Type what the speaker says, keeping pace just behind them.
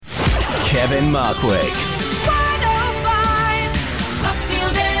Kevin Markwick. 105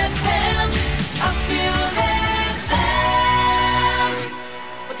 Uckfield FM. Uckfield FM.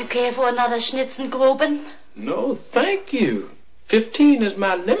 Would you care for another Schnitzengruben? No, thank you. 15 is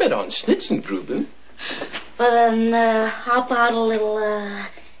my limit on Schnitzengruben. But then, how about a little,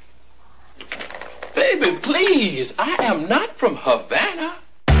 Baby, please. I am not from Havana.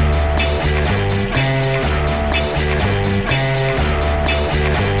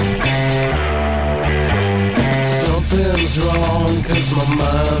 Something's wrong, 'cause my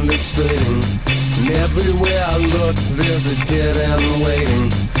mind is fading. And everywhere I look, there's a dead end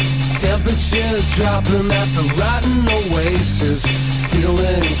waiting. Temperatures dropping at the rotten oasis,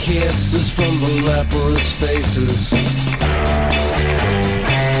 stealing kisses from the leprous faces.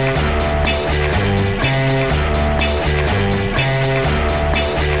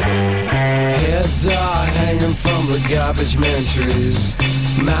 Heads are hanging from the garbage man trees.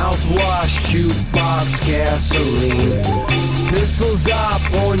 Mouthwash, jukebox, gasoline. Pistols are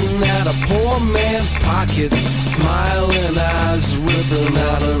pointing at a poor man's pockets. Smiling eyes ripping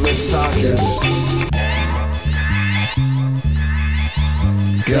out of the sockets.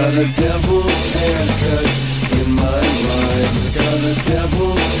 Got a devil's haircut in my mind. Got a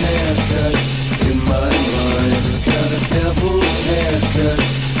devil's haircut in my mind. Got a devil's haircut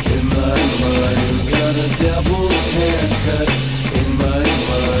in my mind. Got a devil's haircut in my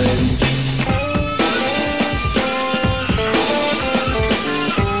mind.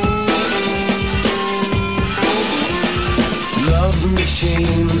 Love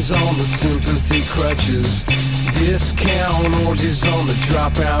machines on the sympathy crutches. Discount orgies on the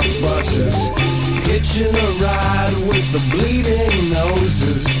dropout buses. Hitching a ride with the bleeding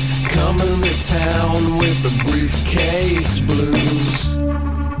noses. Coming to town with the briefcase blues.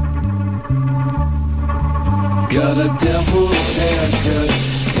 Got a devil's haircut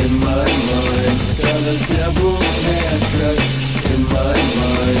in my mind. Got a devil's haircut in my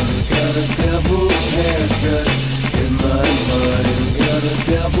mind. Got a devil's haircut in my mind. Got a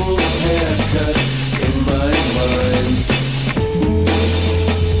devil's haircut in my mind.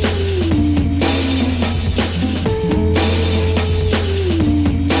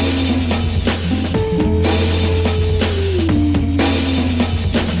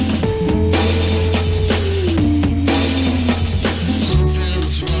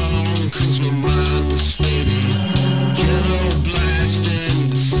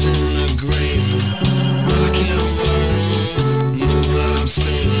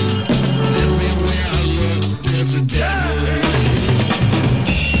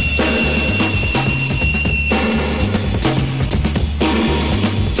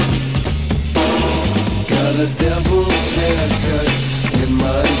 Got a devil's haircut in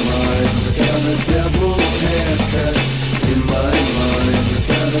my mind. Got a devil's haircut in my mind.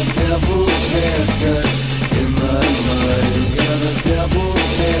 Got a devil's haircut in my mind. Got a devil's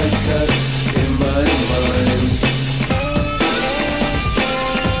haircut in my mind.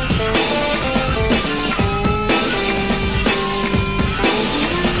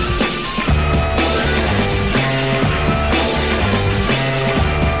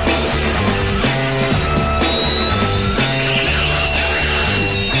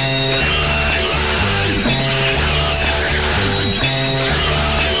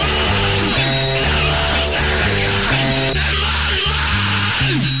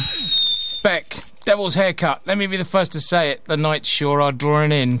 Beck, Devil's Haircut. Let me be the first to say it. The nights sure are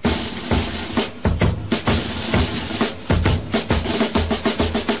drawing in.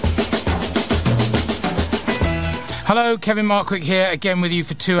 Hello, Kevin Markwick here, again with you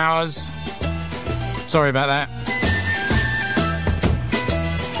for 2 hours. Sorry about that.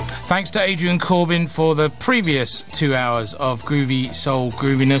 Thanks to Adrian Corbin for the previous 2 hours of groovy soul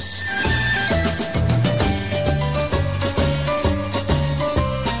grooviness.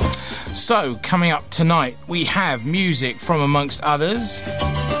 So, coming up tonight, we have music from, amongst others,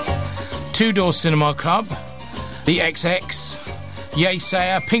 Two Door Cinema Club, The XX,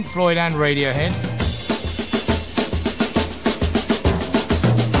 Yeasayer, Pink Floyd and Radiohead.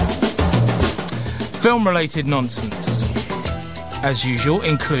 Film-related nonsense, as usual,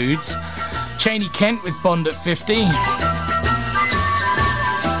 includes Cheney Kent with Bond at 50.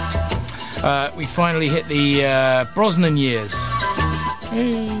 We finally hit the Brosnan years.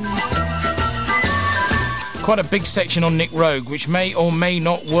 Quite a big section on Nic Roeg, which may or may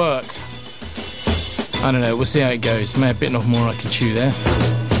not work. I don't know, we'll see how it goes. May have bitten off more I can chew there.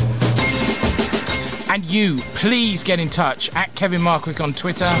 And you, please get in touch at Kevin Markwick on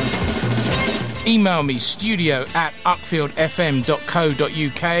Twitter. Email me,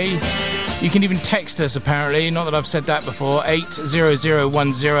 studio@uckfieldfm.co.uk. You can even text us, apparently. Not that I've said that before.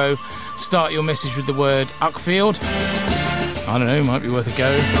 80010. Start your message with the word Uckfield. I don't know, might be worth a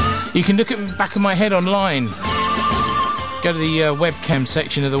go. You can look at the back of my head online. Go to the webcam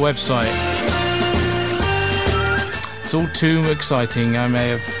section of the website. It's all too exciting. I may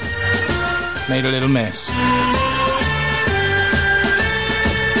have made a little mess.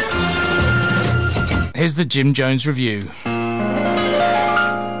 Here's the Jim Jones review.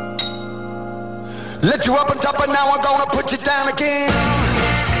 Let you up on top, but now I'm gonna put you down again.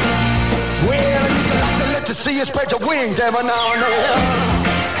 Well, I used to like to let you see you spread your wings every now and then.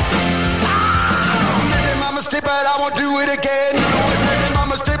 Maybe my mistake, but I won't do it again. Maybe my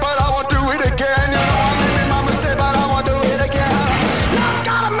mistake, but I won't do it again. Maybe my mistake, but I won't do it again. Now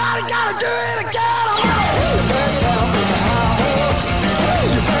God Almighty, gotta do it again. I'm gonna pull you back down from the high horse. Pull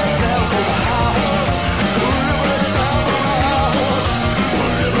you back down from the high horse. Pull you back down from the high horse.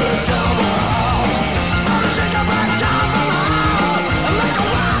 Pull you back down from the high horse. Take you back down from the high horse and make a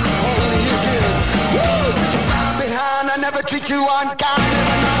rock for me again. Woo! Sit you far behind, I never treat you unkind.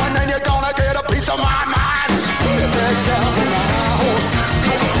 Never know and then you're gonna get a piece of my mind. Pull you back down from the high horse.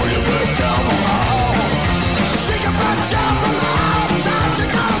 Gonna pull you back down from the high horse. Shake you back down from the high horse. Now you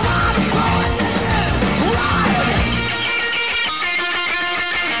gotta ride and pull me again. Ride!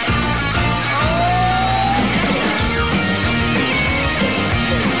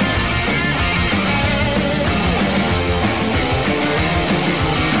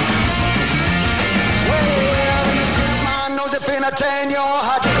 Entertain your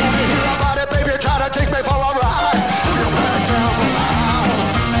heart, you're gonna hear about it, baby. Try to take me for a ride. Pull your back down from the house.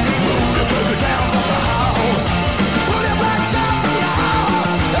 Pull your back down from the house. Pull your back down from the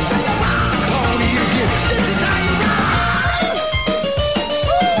house until you ride on me again. This is how you ride.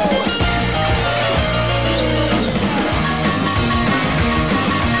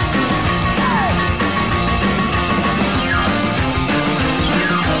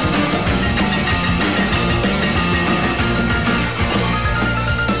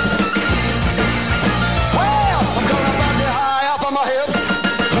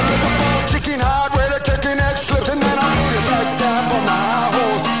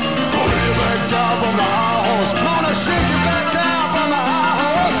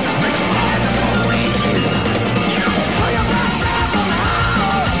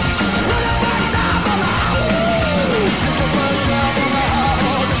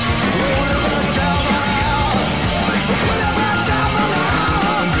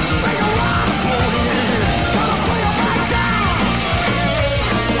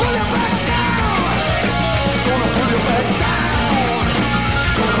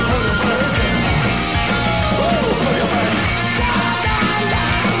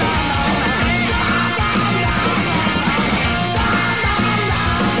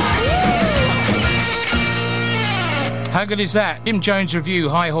 How good is that? Jim Jones review,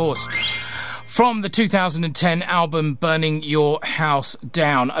 High Horse, from the 2010 album Burning Your House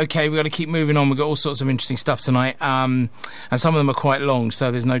Down. Okay, we've got to keep moving on. We've got all sorts of interesting stuff tonight, and some of them are quite long,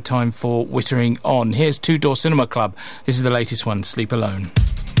 so there's no time for wittering on. Here's Two Door Cinema Club. This is the latest one, Sleep Alone.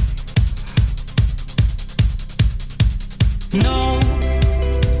 No,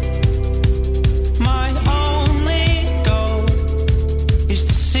 my only goal is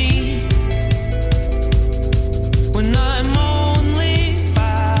to see when I'm only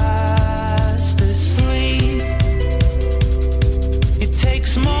fast asleep. It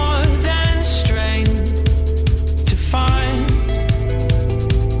takes more than strength to find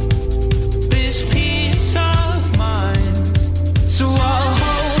this peace of mind. So I'll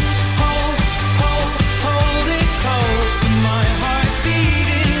hold it close to my heart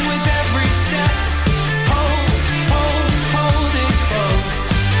beating with every step. Hold it close.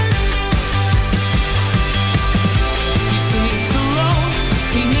 He sleeps alone,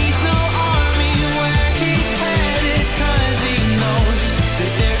 he needs no army where he's headed, 'cause he knows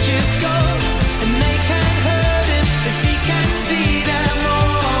that they're just ghosts and they can't hurt him if he can't see them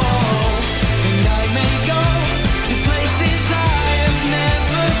all. And I may go to places I have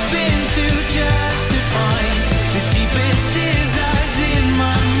never been to just to find the deepest desires in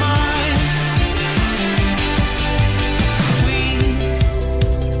my mind.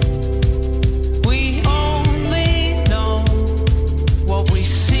 We only know what we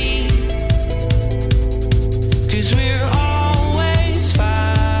see, 'cause we're always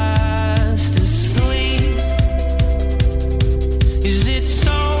fast asleep. Is it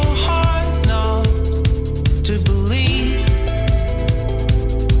so hard not to believe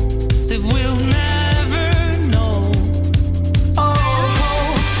that we'll never know? Oh,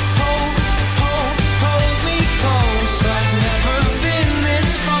 hold me close. I've never been this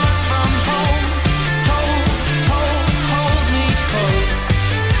far from home.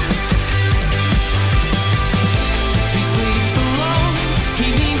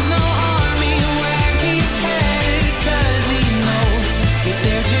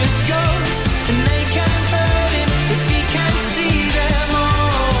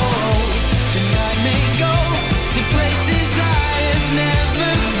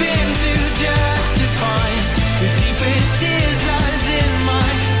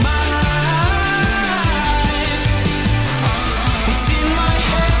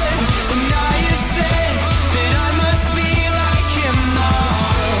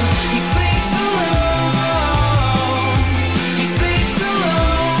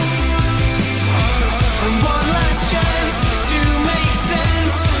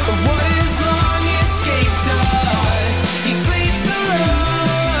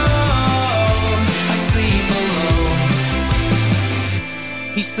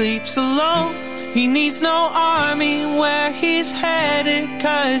 sleeps alone. He needs no army where he's headed,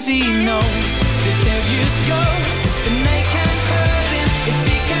 'cause he knows that they're just ghosts and they can't hurt him if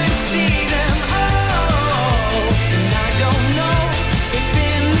he can see them. Oh, and I don't know if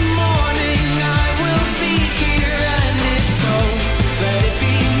in the morning I will be here, and if so, let it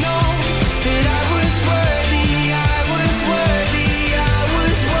be known that I was worthy, I was worthy, I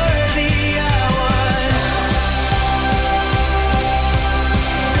was worthy, I was.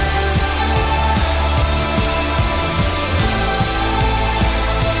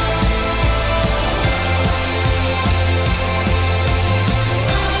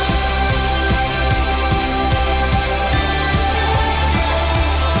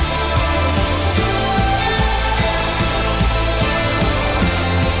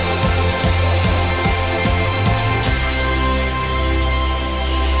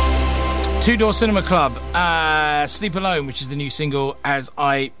 2 Door Cinema Club, Sleep Alone, which is the new single, as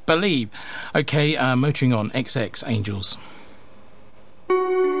I believe. Okay, motoring on, XX Angels.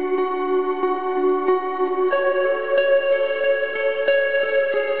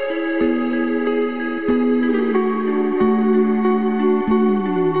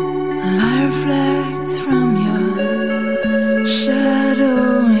 Light reflects from your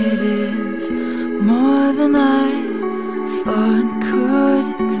shadow. It is more than I thought could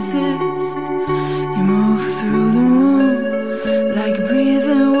exist. You move through the room like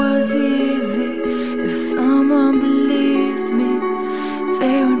breathing was easy. If someone believed me,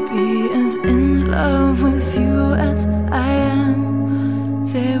 they would be as in love with you as I am.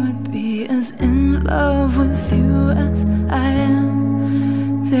 They would be as in love with you as I am.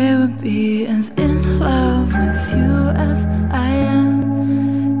 They would be as in love with you as I am.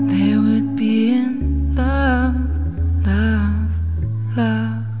 They would be in love, love,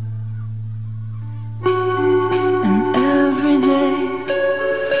 love. And every day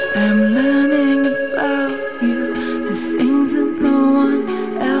I'm learning about you, the things that no one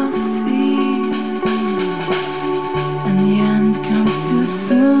else sees. And the end comes too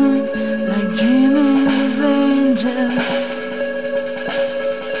soon, like dreaming of angels.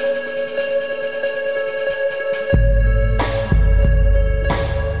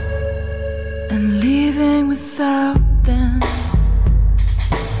 And leaving without them.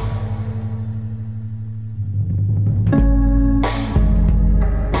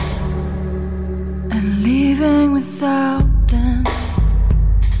 And leaving without them.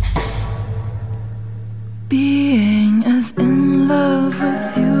 Being as in love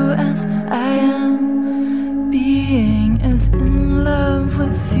with you as I am. Being as in love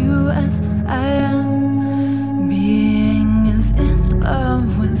with you as I am. Being as in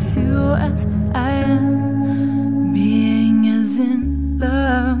love with you as I am. Being as in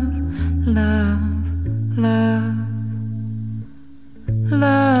love, love, love,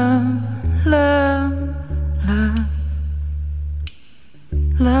 love, love, love,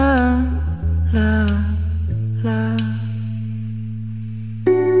 love, love, love.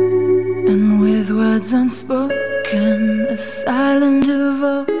 And with words unspoken, a silent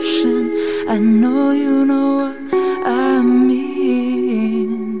devotion, I know you know what I mean.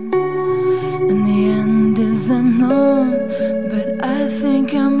 And the end is unknown, but I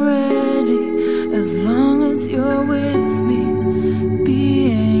think I'm ready as long as you're with me.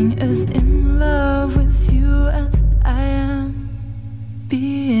 Being as in love with you as I am.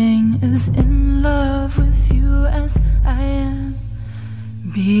 Being as in love with you as I am.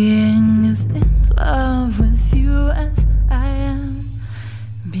 Being as in love with you as I am.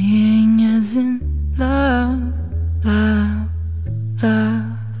 Being as in love, love, love.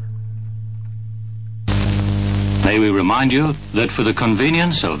 May we remind you that for the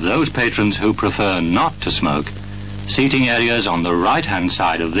convenience of those patrons who prefer not to smoke, seating areas on the right-hand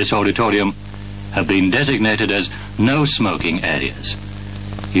side of this auditorium have been designated as no smoking areas.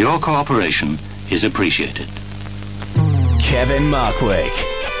 Your cooperation is appreciated. Kevin Markwick.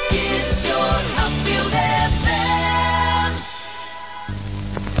 It's your Upfield FM.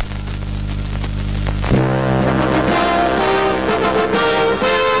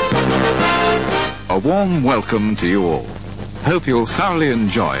 A warm welcome to you all. Hope you'll thoroughly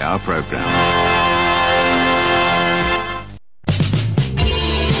enjoy our program.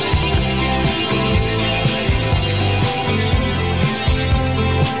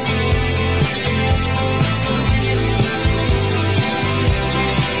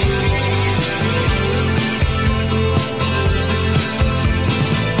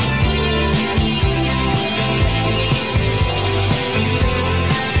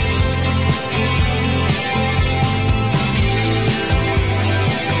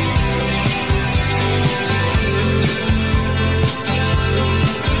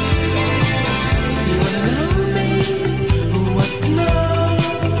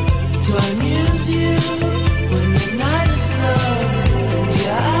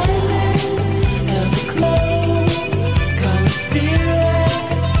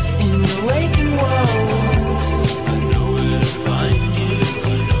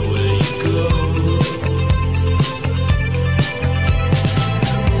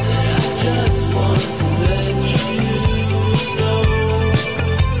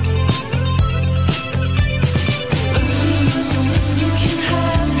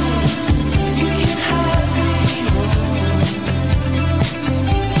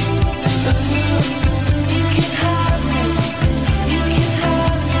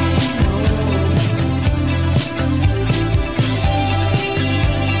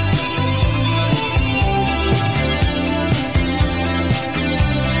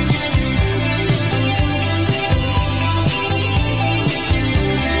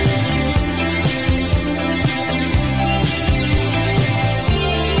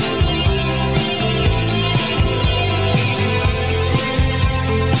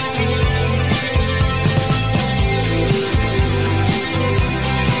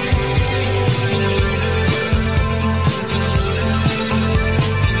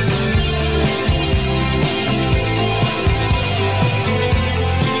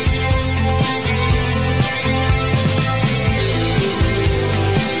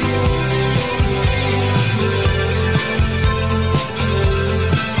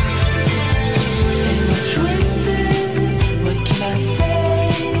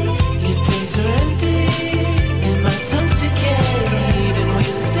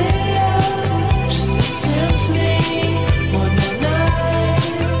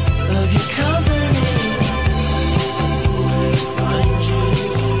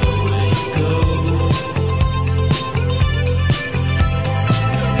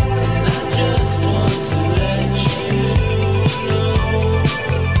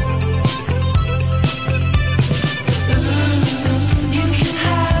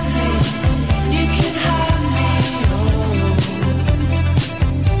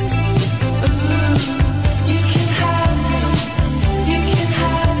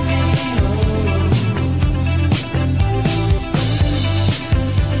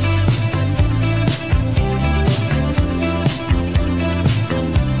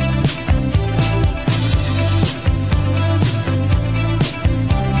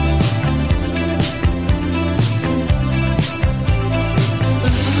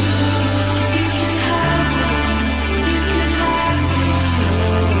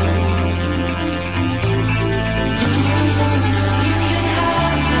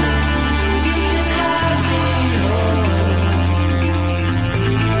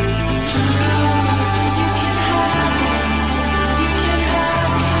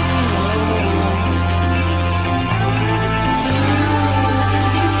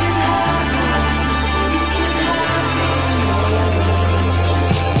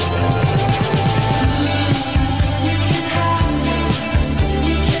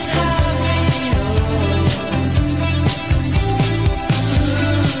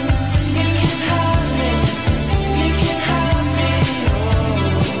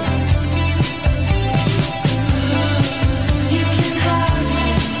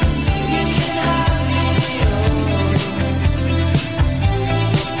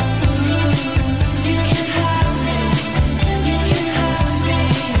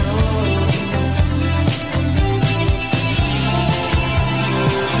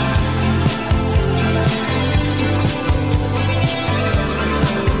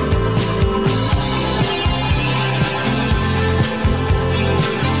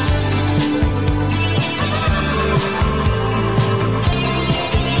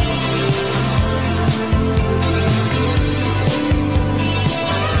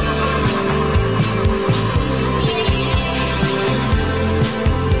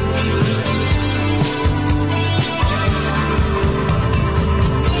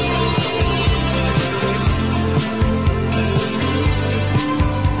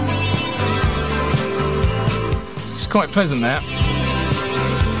 quite pleasant, that.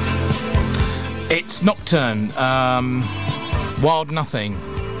 It's Nocturne, Wild Nothing,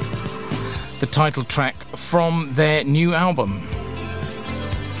 the title track from their new album.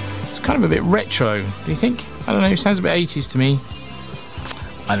 It's kind of a bit retro, do you think? I don't know, it sounds a bit 80s to me.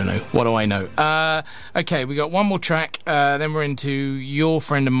 I don't know, what do I know? Okay, we got one more track, then we're into your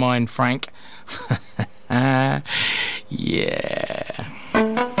friend and mine, Frank. Yeah.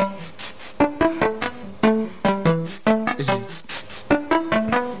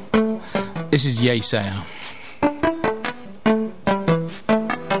 This is Yeasayer.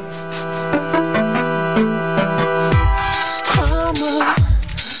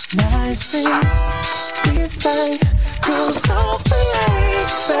 Harmonizing with a goes off the late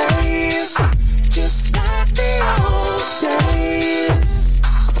phase, just like the old days.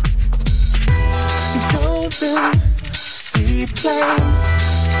 Golden seaplane,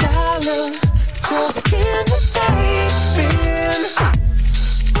 dollar, just in the taping.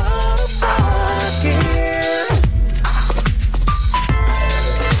 What a bargain.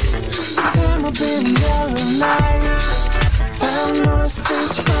 The time I've been yellow night, found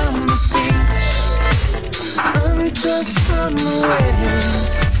monsters from the beach, undressed from the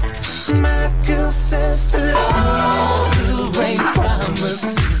waves. My girl says that all the rain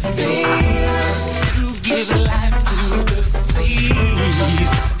promises is to give life to the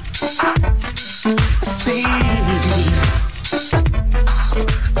seeds.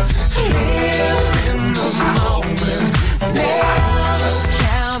 Live in the moment, never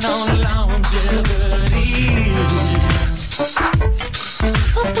count on longevity.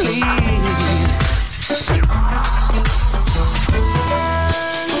 Please.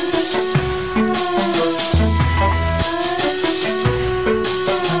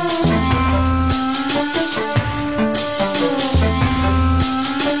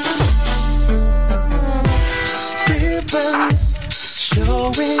 Ribbons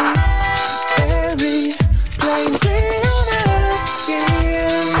showing very plainly on her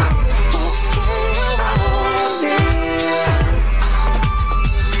skin. Okay, I want it.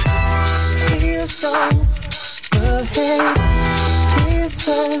 Here's all ahead with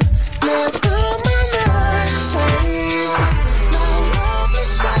the leather taste. My lovely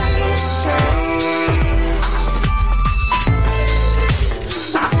spice face.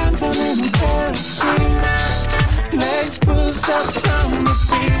 The time down in the parachute, legs bruised up from the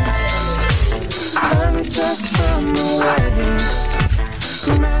beach, undressed from the waist.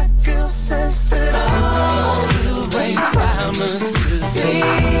 My girl says that all the rain promises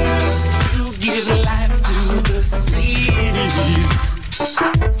is to give life to the seeds.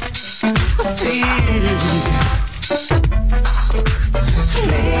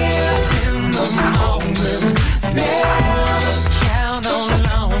 Live in the moment, never count on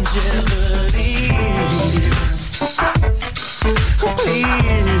longevity. Please.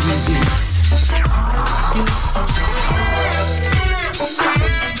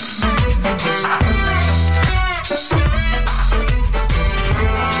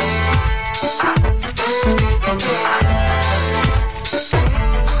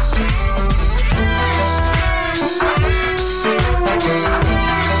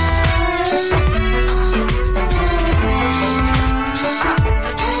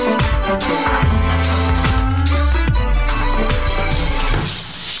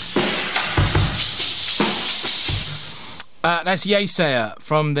 That's Yeasayer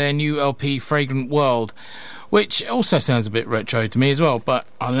from their new LP Fragrant World, which also sounds a bit retro to me as well, but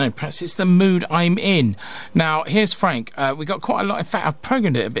I don't know, perhaps it's the mood I'm in. Now, here's Frank. We got quite a lot. In fact, I've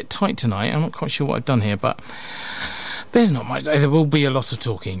programmed it a bit tight tonight. I'm not quite sure what I've done here, but there's not much. There will be a lot of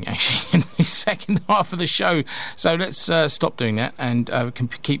talking, actually, in the second half of the show. So let's stop doing that and we can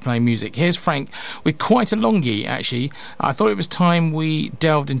keep playing music. Here's Frank with quite a longie, actually. I thought it was time we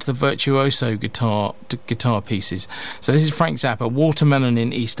delved into the virtuoso guitar pieces. So this is Frank Zappa, Watermelon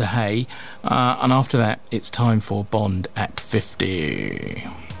in Easter Hay. And after that, it's time for Bond at 50.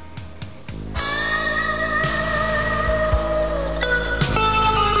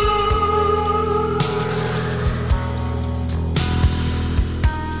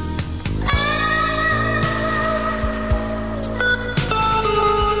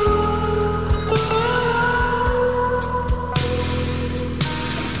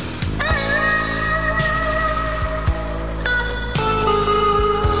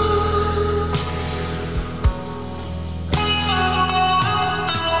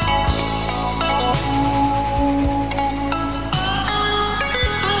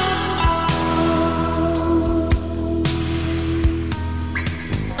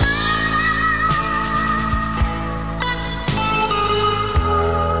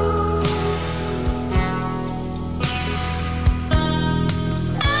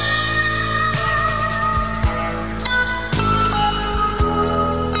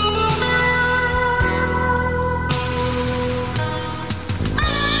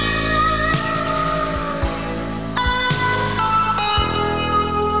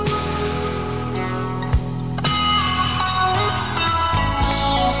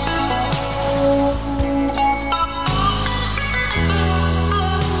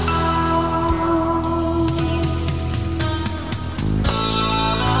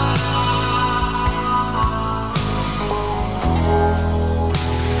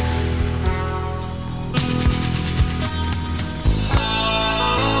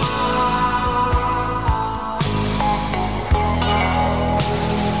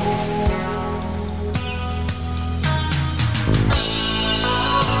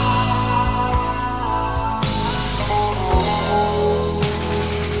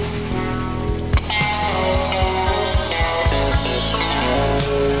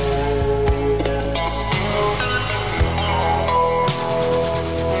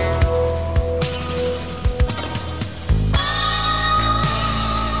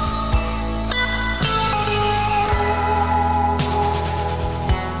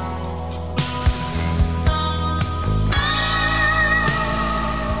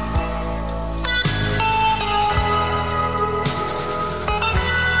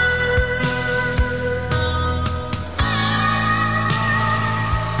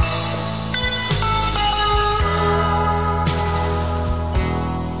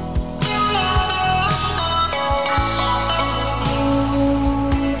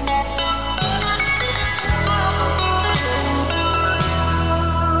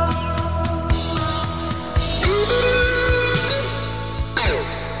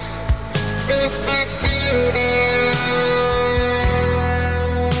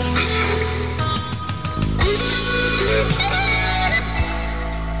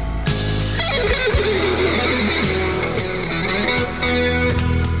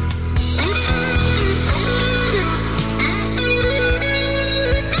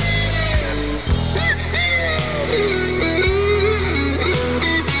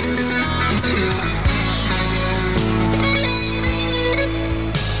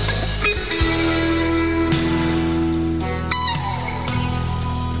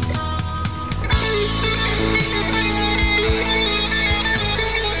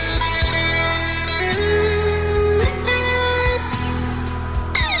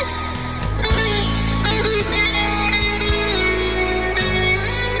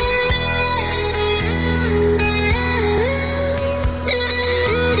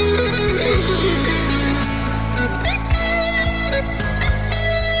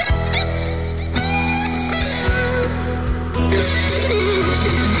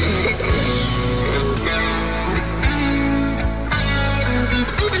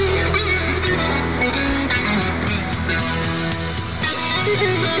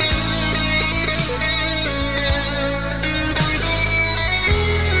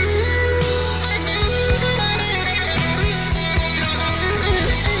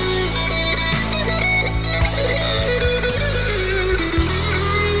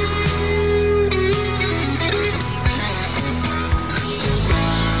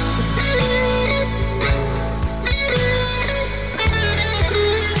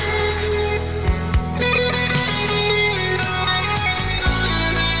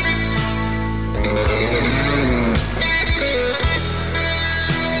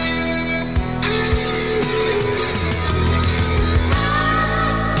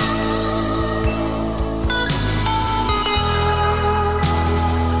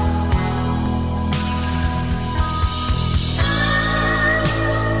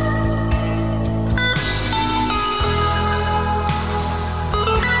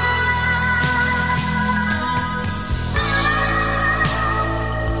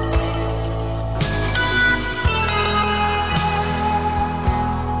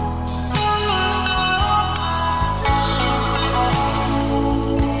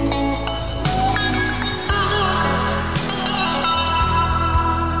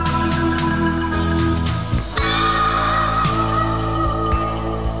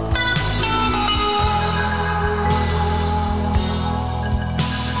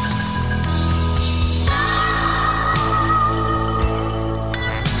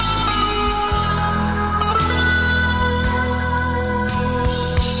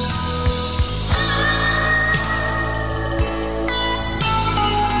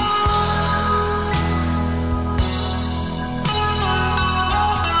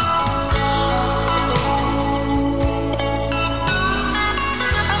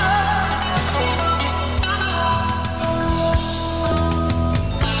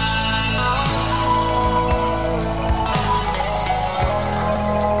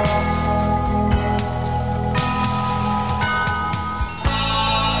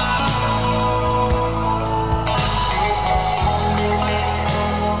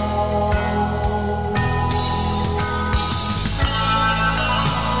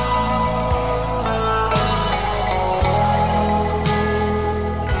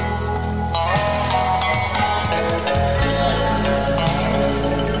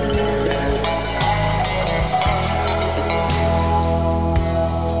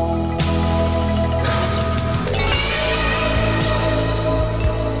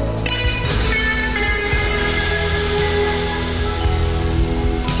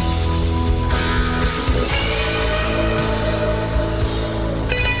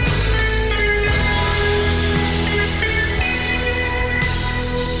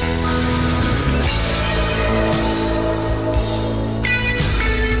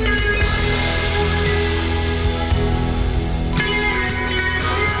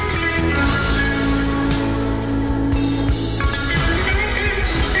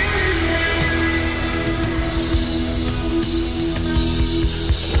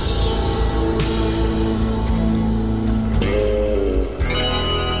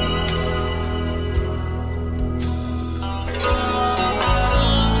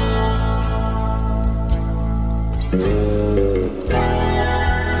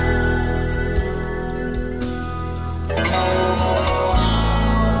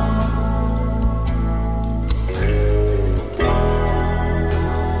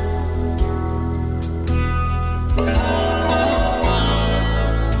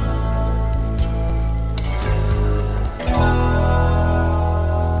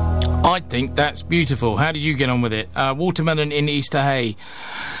 think. That's beautiful. How did you get on with it? Watermelon in Easter Hay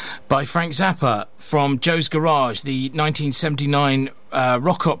by Frank Zappa from Joe's Garage, the 1979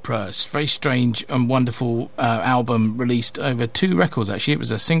 rock opera. It's a very strange and wonderful album released over 2 records, actually. It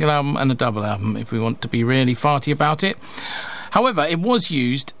was a single album and a double album, if we want to be really farty about it. However, it was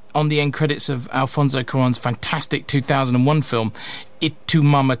used on the end credits of Alfonso Cuarón's fantastic 2001 film, It Tu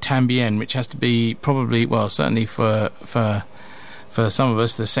Mama Tambien, which has to be probably, well, certainly for some of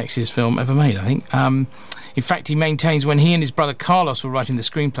us, the sexiest film ever made, I think. In fact, he maintains when he and his brother Carlos were writing the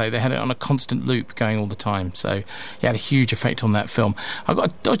screenplay, they had it on a constant loop going all the time. So he had a huge effect on that film. I've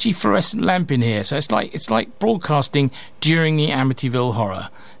got a dodgy fluorescent lamp in here, so it's like broadcasting during the Amityville horror.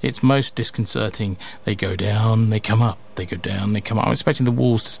 It's most disconcerting. They go down, they come up. They go down, they come up. I'm expecting the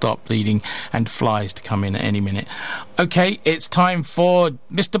walls to start bleeding and flies to come in at any minute. Okay, it's time for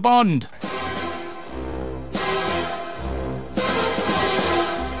Mr. Bond.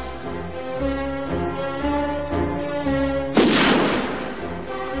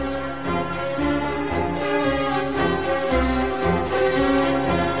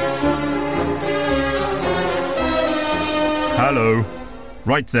 Hello.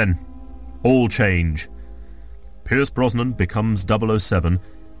 Right then. All change. Pierce Brosnan becomes 007,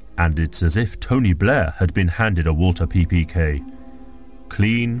 and it's as if Tony Blair had been handed a Walter PPK.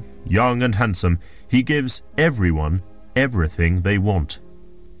 Clean, young and handsome, he gives everyone everything they want.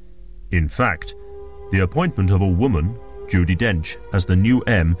 In fact, the appointment of a woman, Judi Dench, as the new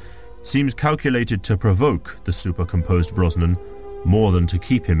M, seems calculated to provoke the supercomposed Brosnan more than to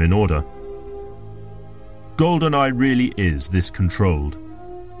keep him in order. GoldenEye really is this controlled.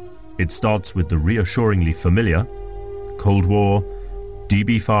 It starts with the reassuringly familiar Cold War,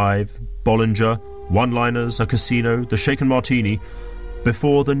 DB5, Bollinger, one-liners, a casino, the shaken martini,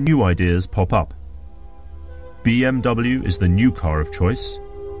 before the new ideas pop up. BMW is the new car of choice,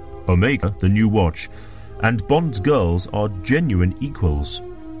 Omega the new watch, and Bond's girls are genuine equals,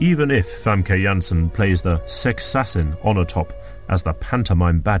 even if Famke Janssen plays the sex-assassin honor top as the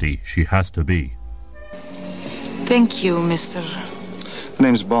pantomime baddie she has to be. Thank you, Mr. The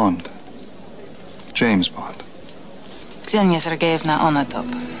name's Bond. James Bond. Ksenia Sergeyevna Onatop.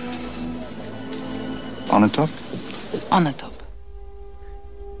 Onatop? Onatop.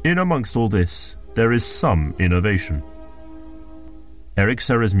 In amongst all this, there is some innovation. Eric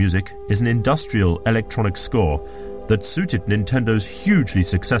Serra's music is an industrial electronic score that suited Nintendo's hugely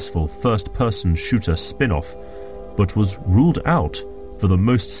successful first-person shooter spin-off, but was ruled out for the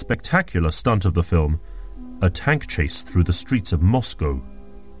most spectacular stunt of the film, a tank chase through the streets of Moscow.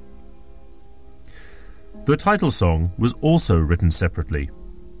 The title song was also written separately,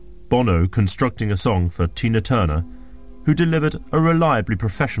 Bono constructing a song for Tina Turner, who delivered a reliably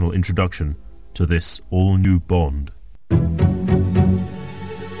professional introduction to this all-new Bond.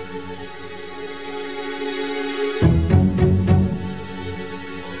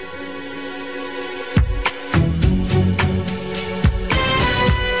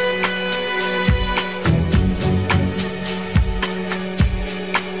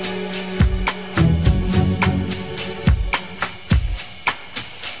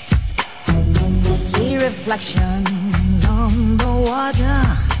 Reflections on the water,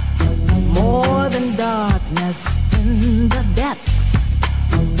 more than darkness in the depths.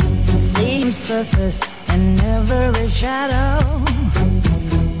 Same surface and every shadow.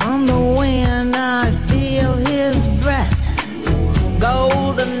 On the wind I feel his breath.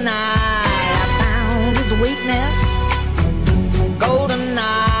 Golden eye, I found his weakness. Golden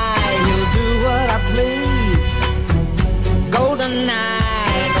eye, he'll do what I please. Golden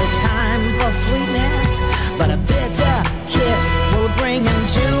eye, no time for sweetness. But a bitter kiss will bring him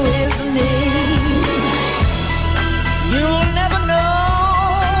to his knees. You'll never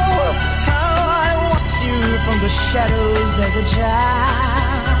know how I watched you from the shadows as a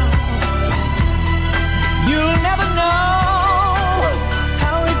child. You'll never know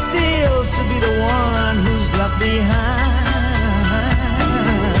how it feels to be the one who's left behind.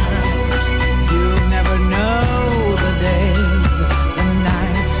 You'll never know the days, the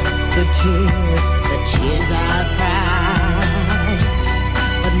nights, the tears I cried.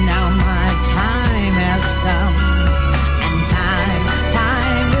 But now my time has come, and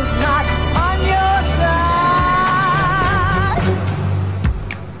time is not on your side.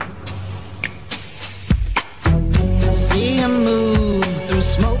 See him move through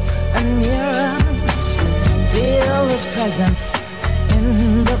smoke and mirrors, feel his presence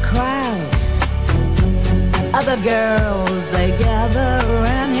in the crowd. Other girls, they gather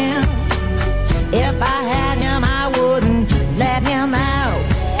around him. If I had him, I wouldn't let him out.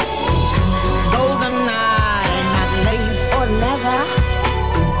 Golden eye, not lace or leather.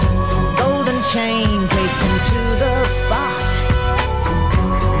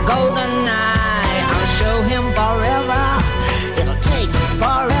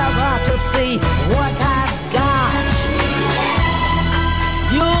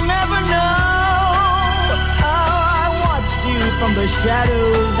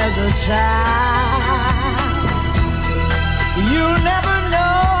 shadows as a child. You'll never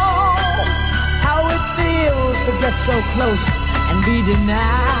know how it feels to get so close and be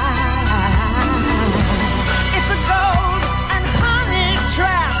denied. It's a gold and honey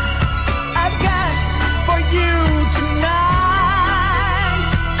trap I got for you tonight.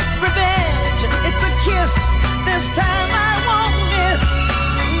 Revenge, it's a kiss, this time I won't miss.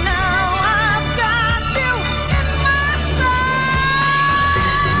 Now I've got you in my sight.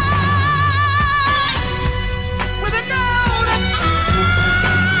 With a golden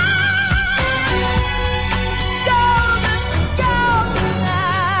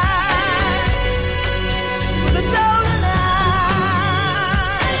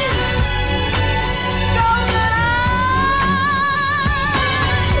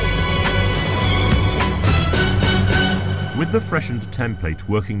With the freshened template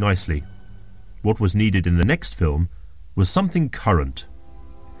working nicely, what was needed in the next film was something current.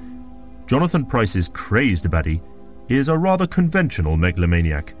 Jonathan Pryce's crazed baddie is a rather conventional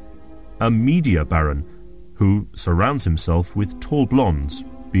megalomaniac, a media baron who surrounds himself with tall blondes,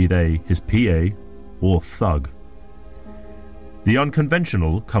 be they his PA or thug. The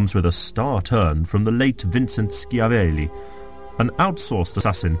unconventional comes with a star turn from the late Vincent Schiavelli, an outsourced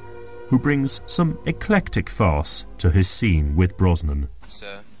assassin who brings some eclectic farce to his scene with Brosnan.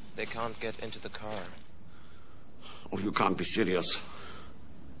 Sir, they can't get into the car. Oh, you can't be serious.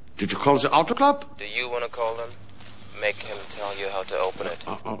 Did you call the auto club? Do you want to call them? Make him tell you how to open it.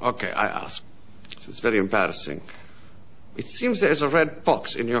 Okay, I ask. This is very embarrassing. It seems there is a red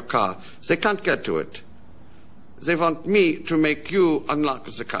box in your car. They can't get to it. They want me to make you unlock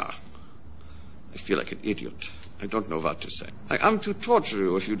the car. I feel like an idiot. I don't know what to say. I'm to torture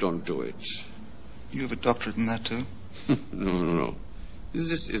you if you don't do it. You have a doctorate in that too? No.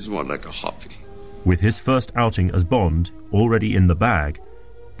 This is more like a hobby. With his first outing as Bond already in the bag,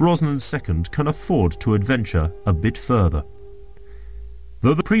 Brosnan's second can afford to adventure a bit further.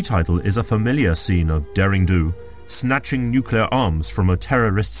 Though the pre-title is a familiar scene of daring-do, snatching nuclear arms from a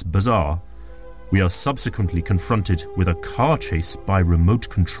terrorist's bazaar, we are subsequently confronted with a car chase by remote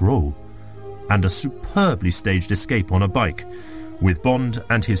control and a superbly staged escape on a bike, with Bond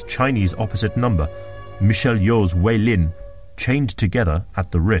and his Chinese opposite number, Michelle Yeoh's Wei Lin, chained together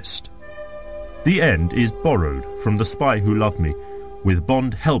at the wrist. The end is borrowed from The Spy Who Loved Me, with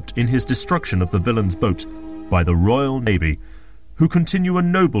Bond helped in his destruction of the villain's boat by the Royal Navy, who continue a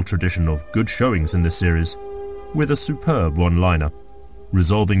noble tradition of good showings in this series, with a superb one-liner,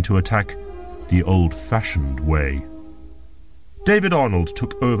 resolving to attack the old-fashioned way. David Arnold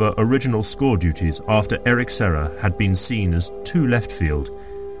took over original score duties after Eric Serra had been seen as too left field,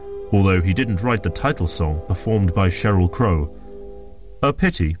 although he didn't write the title song performed by Sheryl Crow. A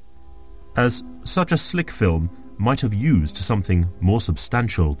pity, as such a slick film might have used something more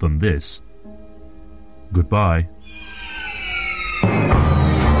substantial than this. Goodbye.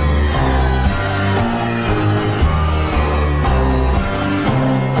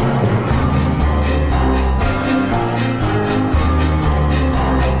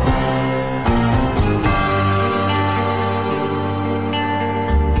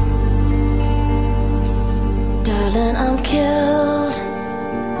 Darling, I'm killed.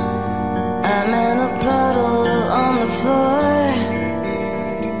 I'm in a puddle on the floor,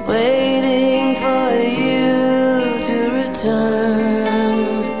 waiting for you to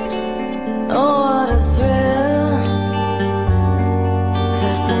return. Oh, what a thrill.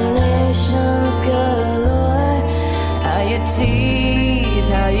 Fascinations galore. How you tease,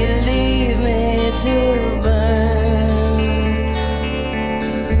 how you leave me to burn.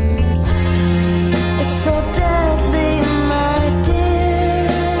 It's so deadly, my dear.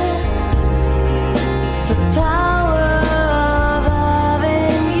 The power of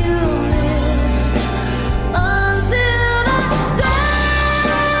having you near until the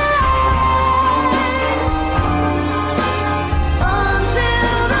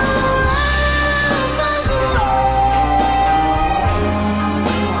until the world goes away,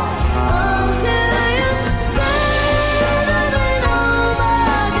 until you say that we know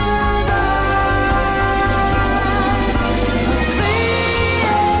my goodbyes. Free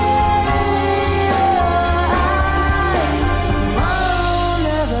tomorrow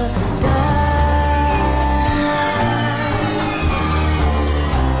never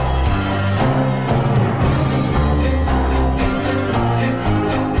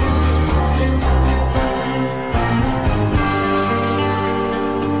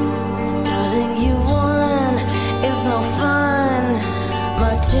Darling, you won. It's no fun.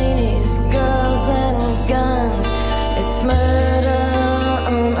 Martinis, girls, and guns. It's murder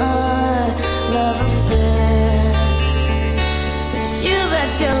on our love affair. It's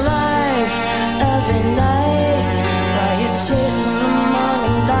bet your life every night while you're chasing the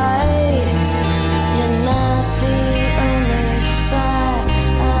morning light. You're not the only spy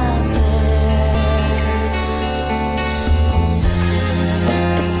out there.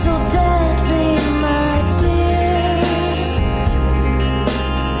 It's so deadly, my dear,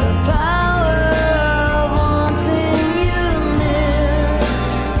 the power of wanting you near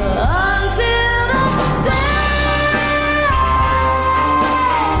until the day,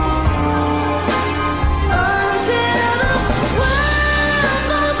 until the world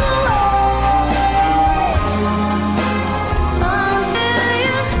goes away, until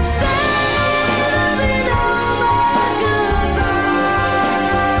you say there'll be no more goodbyes.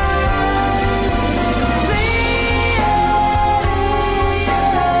 See it in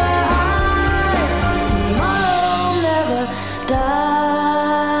your eyes. Tomorrow never dies.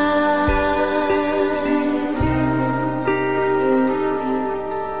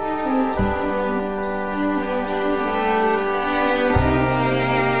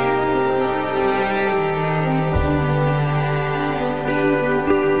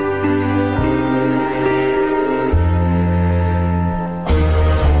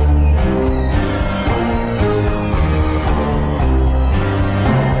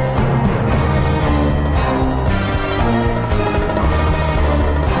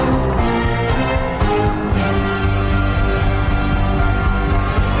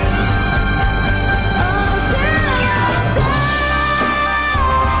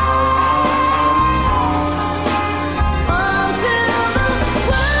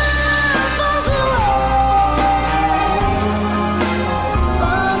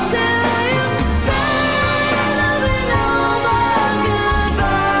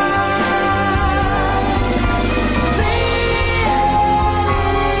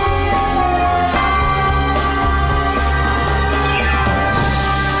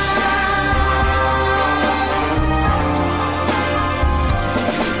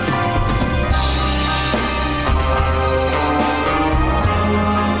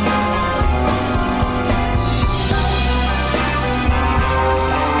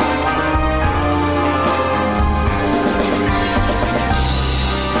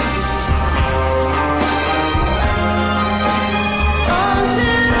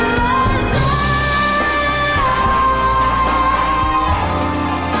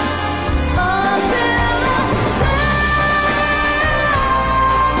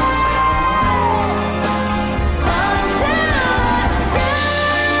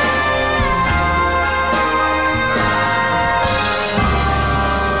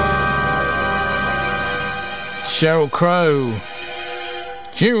 Sheryl Crow.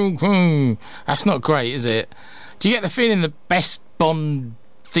 Sheryl Crow. That's not great, is it? Do you get the feeling the best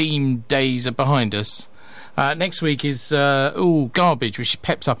Bond-themed days are behind us? Next week is Garbage, which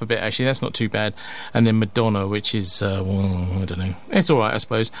peps up a bit, actually. That's not too bad. And then Madonna, which is, I don't know. It's all right, I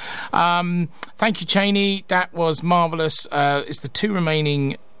suppose. Thank you, Cheney. That was marvellous. It's the two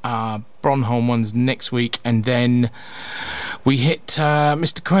remaining Bronholm ones next week. And then we hit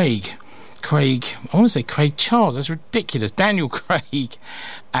Mr. Craig, I want to say Craig Charles, that's ridiculous. Daniel Craig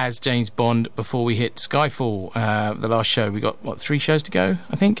as James Bond before we hit Skyfall, the last show. We got, 3 shows to go,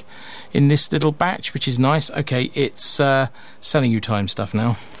 I think, in this little batch, which is nice. Okay, it's selling you time stuff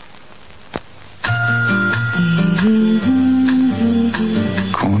now.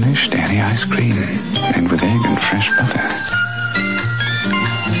 Cornish dairy ice cream, made with egg and fresh butter.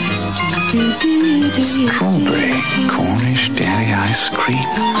 Strawberry Cornish dairy ice cream.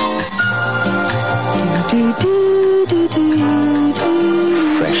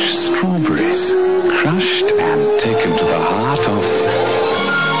 Fresh strawberries, crushed and taken to the heart of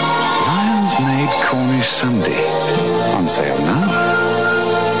Lion's Made Cornish Sundae. On sale now.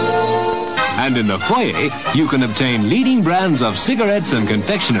 And in the foyer, you can obtain leading brands of cigarettes and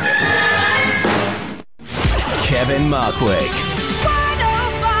confectionery. Kevin Markwick.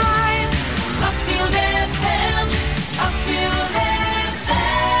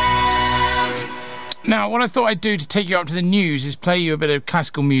 Now, what I thought I'd do to take you up to the news is play you a bit of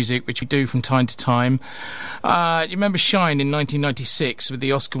classical music, which we do from time to time. You remember Shine in 1996 with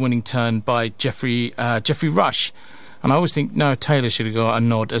the Oscar-winning turn by Jeffrey Rush? And I always think Noah Taylor should have got a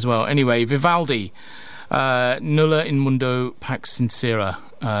nod as well. Anyway, Vivaldi, Nulla in Mundo Pax Sincera,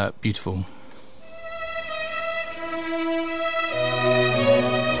 beautiful.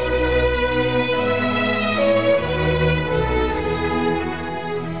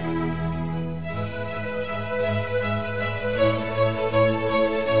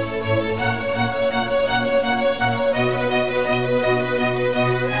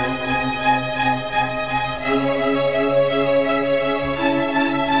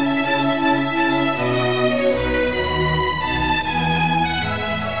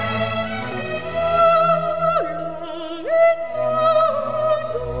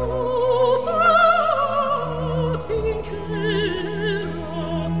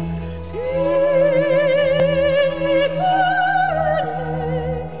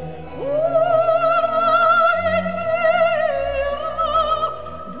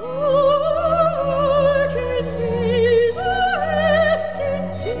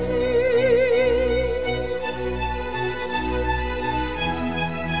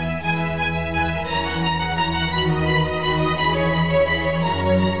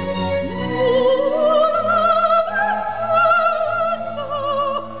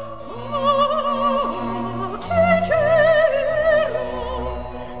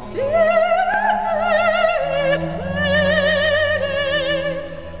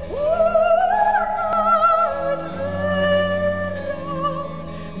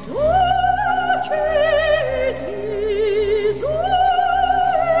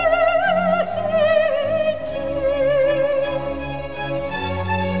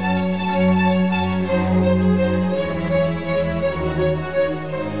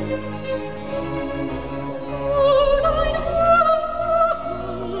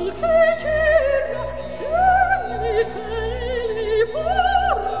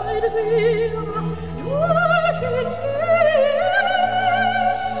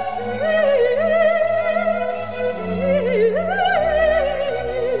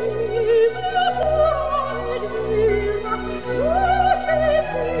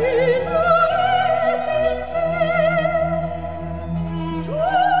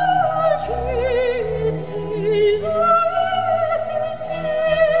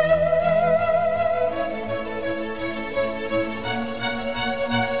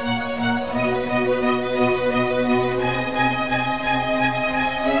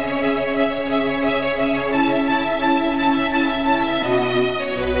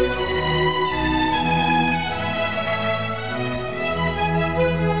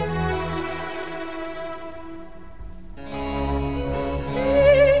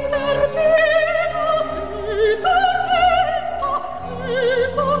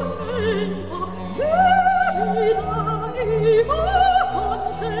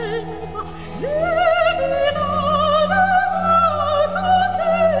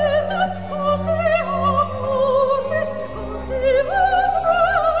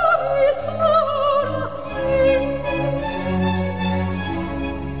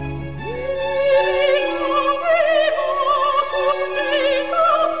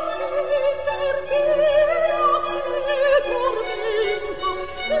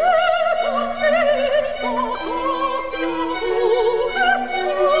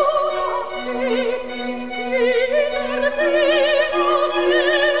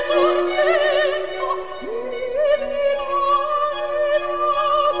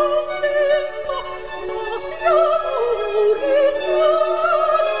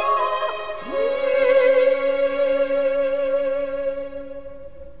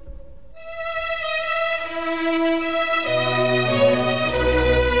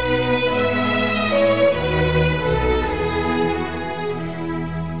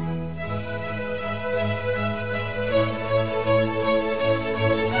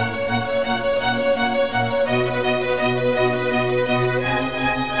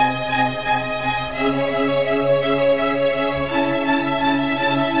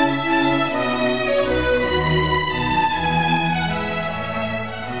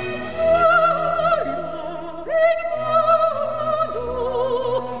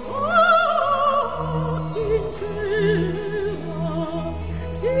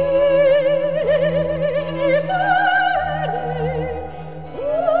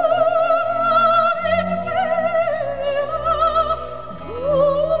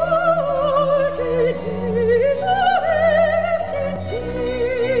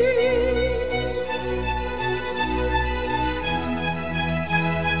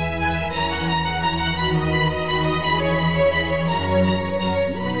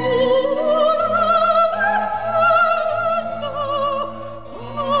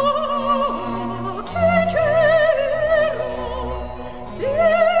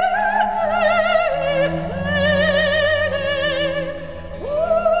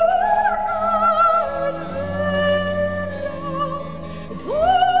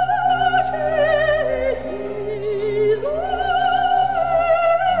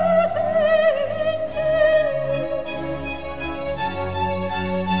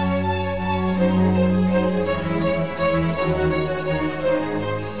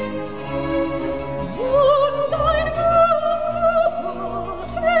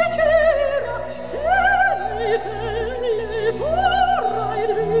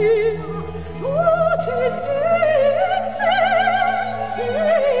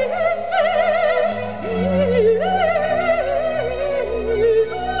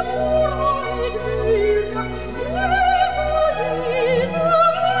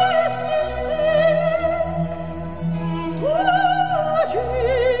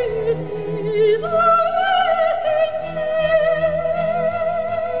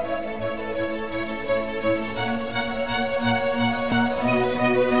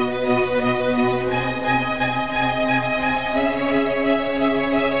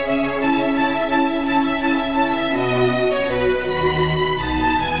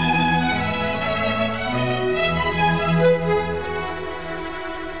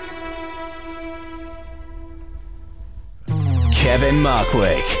 Kevin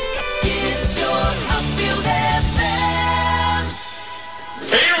Markwick. It's your Upfield FM.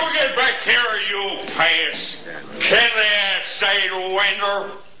 Hey, you get back here, you pass. Can they say to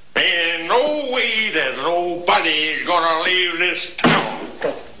winter? Ain't no way that nobody's gonna leave this town.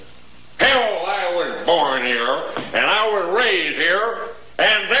 Hell, I was born here, and I was raised here,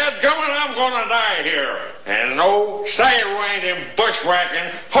 and dadgummit, I'm gonna die here. And no side-winding,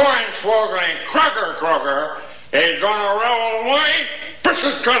 bushwhacking, hornswoggling, crocker is gonna roll my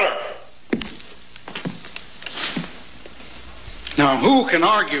biscuit cutter. Now, who can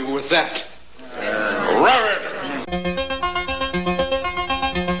argue with that? Rub it.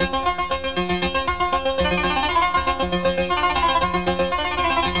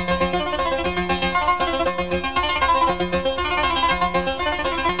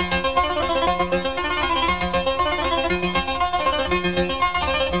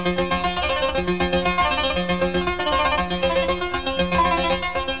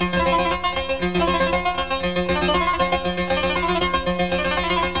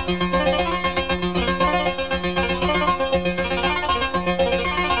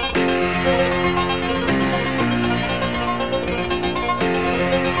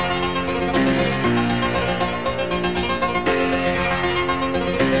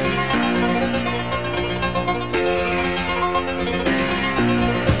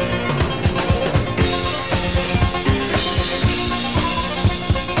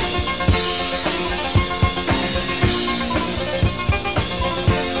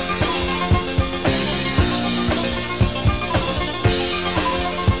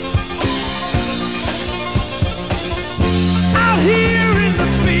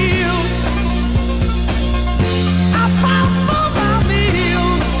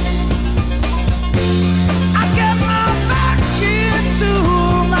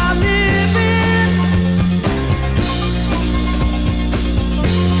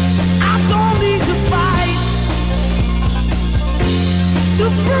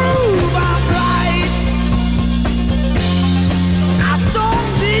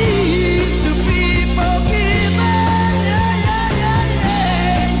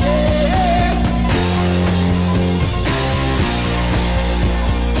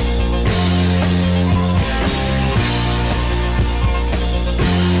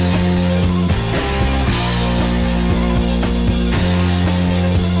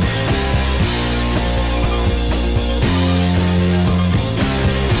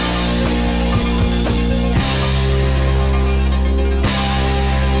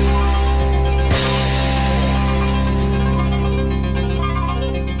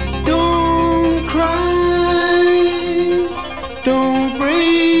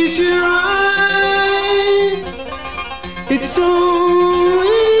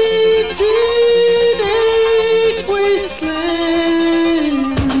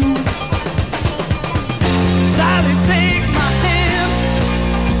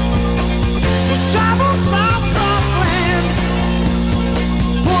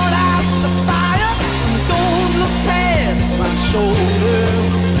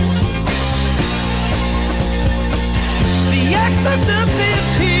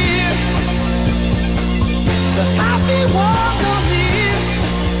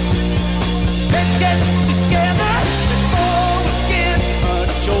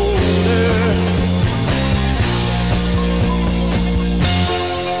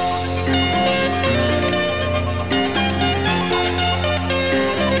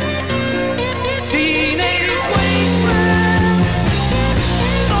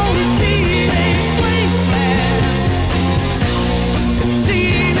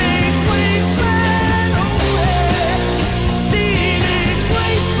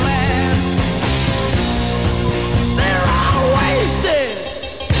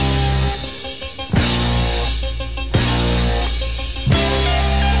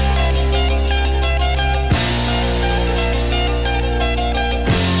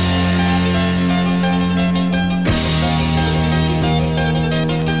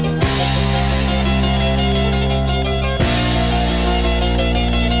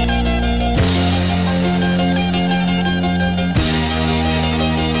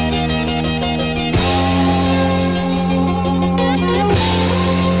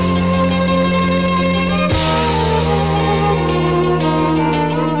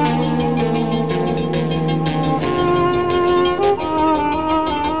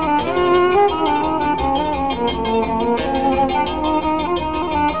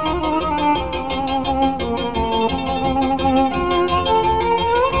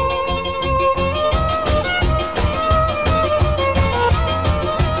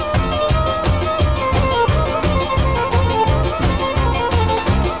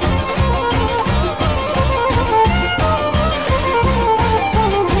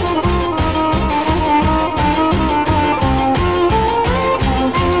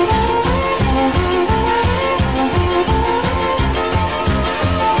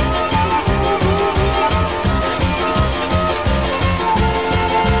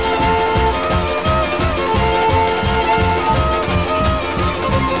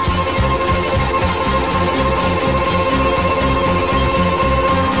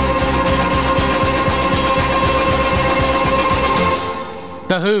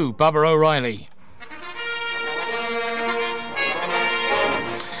 Who, Bubba O'Reilly.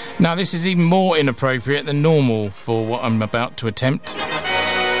 Now, this is even more inappropriate than normal for what I'm about to attempt.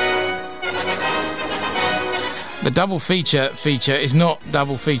 The double feature is not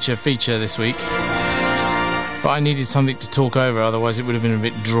double feature this week. But I needed something to talk over, otherwise it would have been a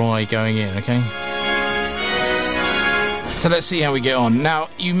bit dry going in, okay? So let's see how we get on. Now,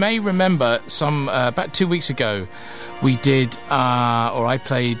 you may remember about 2 weeks ago, we did, or I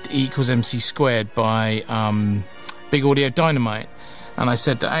played E equals MC squared by Big Audio Dynamite. And I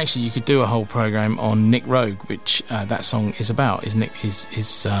said that actually you could do a whole program on Nic Roeg, which that song is about, is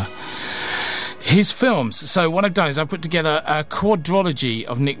his films. So what I've done is I put together a quadrology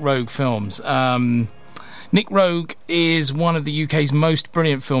of Nic Roeg films. Nic Roeg is one of the UK's most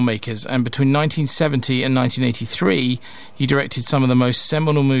brilliant filmmakers, and between 1970 and 1983 he directed some of the most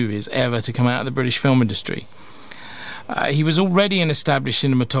seminal movies ever to come out of the British film industry. He was already an established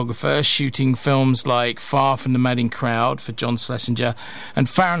cinematographer, shooting films like Far from the Madding Crowd for John Schlesinger and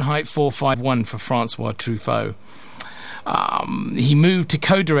Fahrenheit 451 for Francois Truffaut. He moved to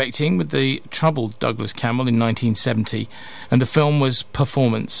co-directing with the troubled Douglas Camel in 1970, and the film was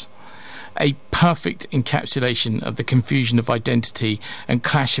Performance, a perfect encapsulation of the confusion of identity and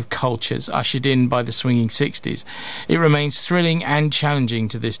clash of cultures ushered in by the swinging 60s. It remains thrilling and challenging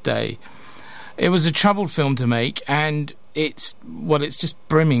to this day. It was a troubled film to make, and it's just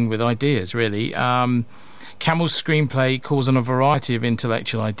brimming with ideas, really. Camel's screenplay calls on a variety of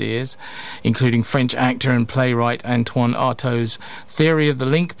intellectual ideas, including French actor and playwright Antoine Artaud's theory of the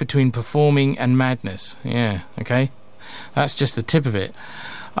link between performing and madness. Yeah, okay? That's just the tip of it.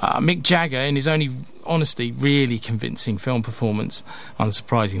 Mick Jagger, in his only, honestly, really convincing film performance,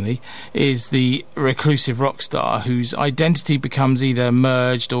 unsurprisingly, is the reclusive rock star whose identity becomes either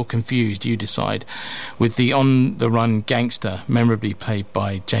merged or confused, you decide, with the on-the-run gangster, memorably played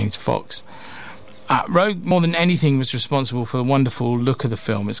by James Fox. Roeg, more than anything, was responsible for the wonderful look of the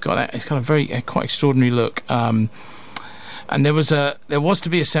film. It's got a very quite extraordinary look. And there was to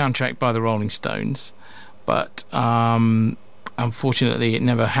be a soundtrack by the Rolling Stones, but unfortunately it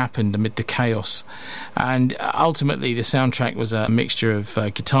never happened amid the chaos. And ultimately the soundtrack was a mixture of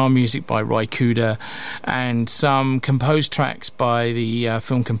guitar music by Ry Cooder and some composed tracks by the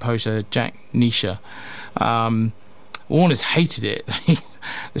film composer Jack Nisha. Warner's hated it.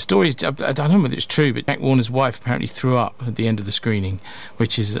 The story is, I don't know whether it's true, but Jack Warner's wife apparently threw up at the end of the screening,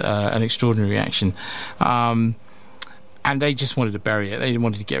 which is an extraordinary reaction. And they just wanted to bury it. They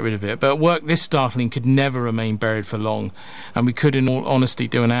wanted to get rid of it. But work this startling could never remain buried for long. And we could, in all honesty,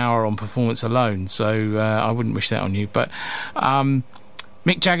 do an hour on Performance alone. So I wouldn't wish that on you. But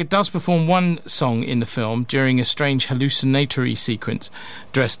Mick Jagger does perform one song in the film during a strange hallucinatory sequence,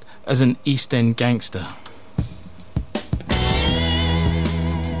 dressed as an East End gangster.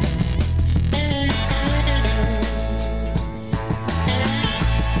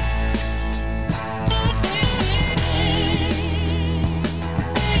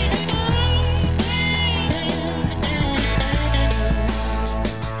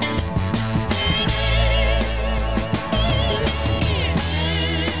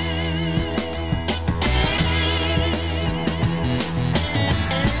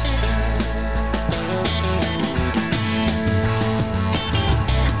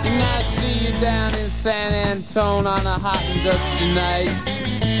 San Antone on a hot and dusty night.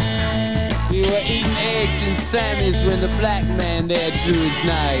 We were eating eggs and Sammy's when the black man there drew his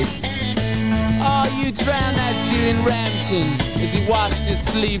knife. Oh, you drowned that Jew in Rampton as he washed his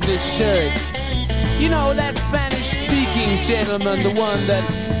sleeveless shirt. You know, that Spanish-speaking gentleman, the one that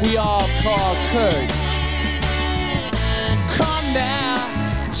we all call Kurt. Calm down,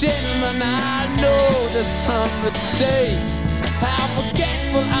 gentlemen, I know there's some mistake. How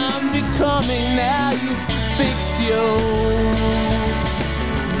forgetful I'm becoming now. You fix your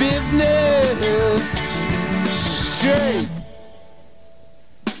business straight.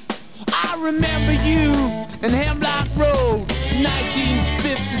 I remember you in Hemlock Road,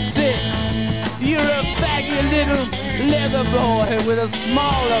 1956. You're a faggy little leather boy with a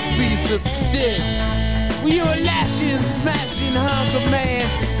smaller piece of stick. You were lashing and smashing hunk of man.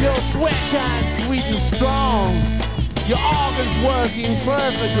 Your sweat shines sweet and strong. Your organ's working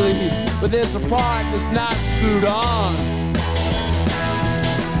perfectly, but there's a part that's not screwed on.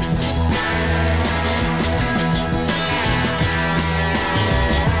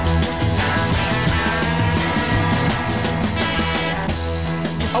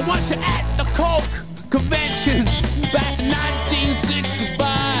 I want you at the Coke convention back in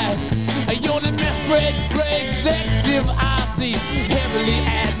 1965. You're the misbred executive I see heavily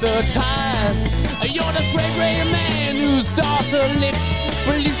advertised. You're the great gray man whose daughter licks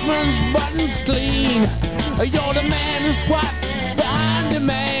policeman's buttons clean. You're the man who squats behind the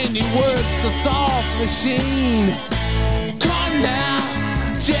man who works the soft machine. Come now,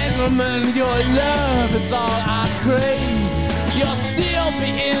 gentlemen, your love is all I crave. You'll still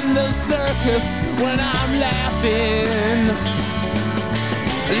be in the circus when I'm laughing,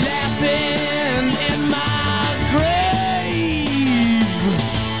 laughing in my grave.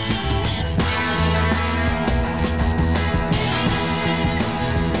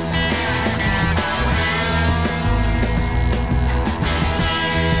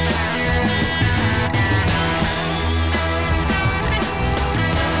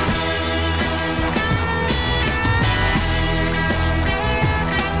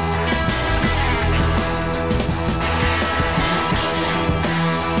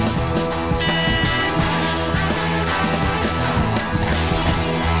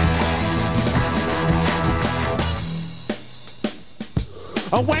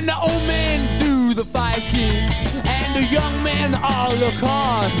 When the old men do the fighting and the young men all look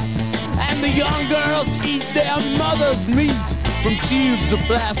on, and the young girls eat their mother's meat from tubes of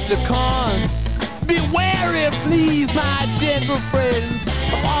plastic corn. Beware, please, my gentle friends,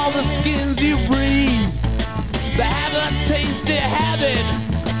 of all the skins you breathe. They have a tasty habit,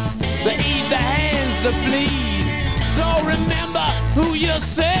 they eat the hands that bleed. So remember who you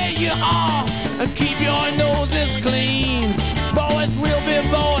say you are and keep your noses clean. Boys will be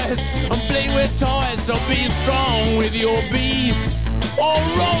boys and play with toys, so be strong with your bees. Oh,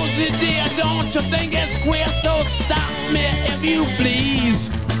 Rosie dear, don't you think it's queer? So stop me if you please.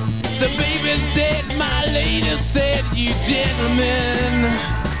 The baby's dead, my lady said, you gentlemen.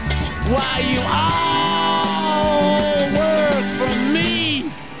 Why you all work for me?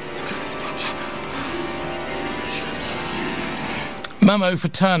 Mummo for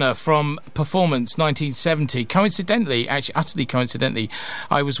Turner from Performance 1970. Coincidentally, actually utterly coincidentally,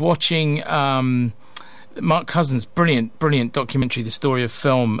 I was watching Mark Cousins' brilliant documentary, The Story of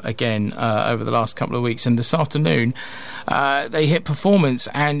Film, again over the last couple of weeks, and this afternoon they hit Performance,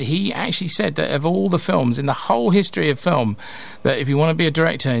 and he actually said that of all the films in the whole history of film, that if you want to be a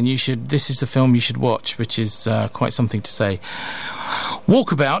director, and this is the film you should watch, which is quite something to say.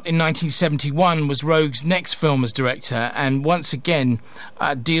 Walkabout in 1971 was Roeg's next film as director, and once again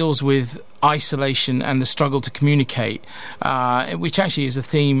deals with isolation and the struggle to communicate, which actually is a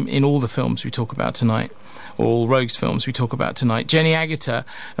theme in all the films we talk about tonight, all Roeg's films we talk about tonight. Jenny Agutter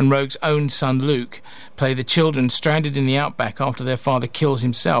and Roeg's own son Luke play the children stranded in the outback after their father kills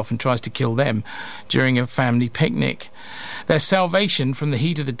himself and tries to kill them during a family picnic. Their salvation from the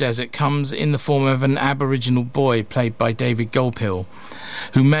heat of the desert comes in the form of an Aboriginal boy played by David Gulphill,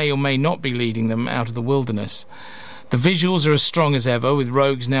 who may or may not be leading them out of the wilderness. The visuals are as strong as ever, with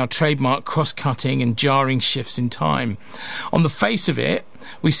Roeg's now trademark cross-cutting and jarring shifts in time. On the face of it,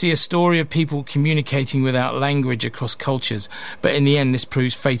 we see a story of people communicating without language across cultures, but in the end this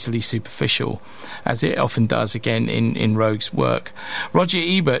proves fatally superficial, as it often does again in Roeg's work. Roger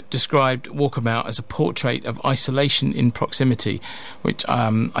Ebert described Walkabout as a portrait of isolation in proximity, which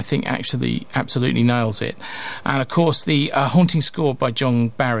I think actually absolutely nails it. And of course the haunting score by John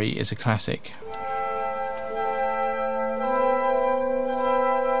Barry is a classic.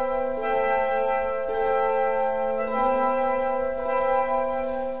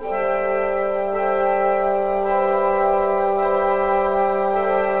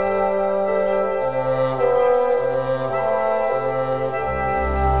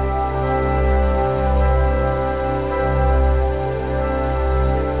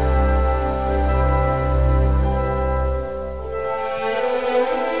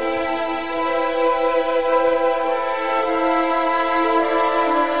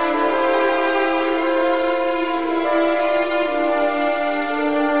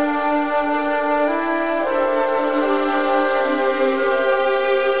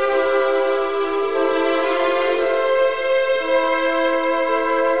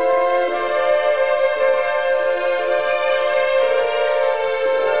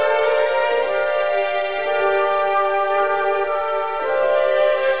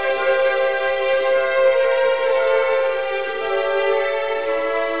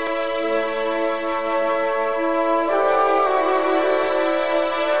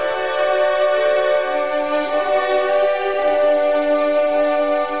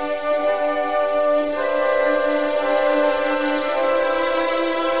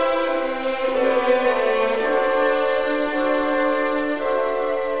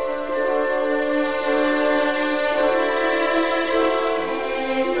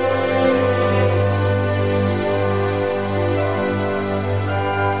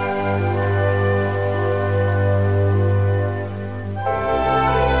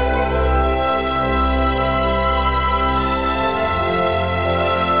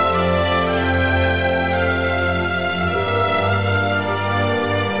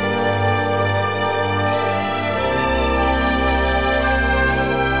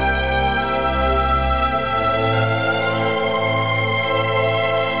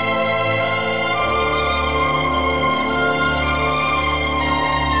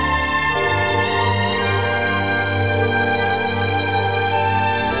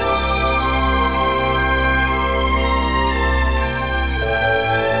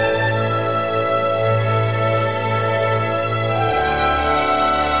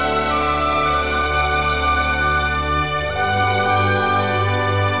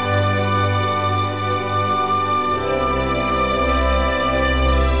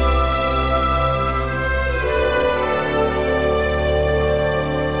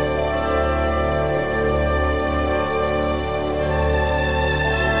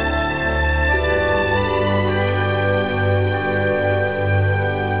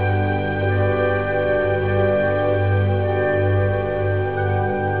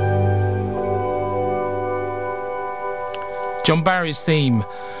 John Barry's theme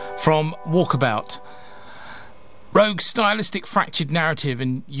from Walkabout. Roeg's stylistic fractured narrative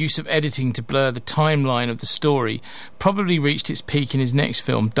and use of editing to blur the timeline of the story probably reached its peak in his next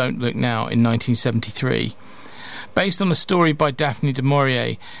film, Don't Look Now, in 1973. Based on a story by Daphne du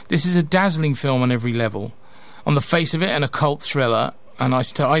Maurier, this is a dazzling film on every level. On the face of it, an occult thriller, and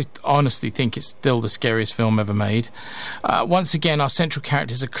I honestly think it's still the scariest film ever made. Once again, our central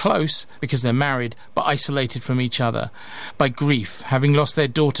characters are close because they're married, but isolated from each other by grief, having lost their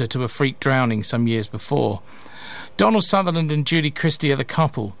daughter to a freak drowning some years before. Donald Sutherland and Julie Christie are the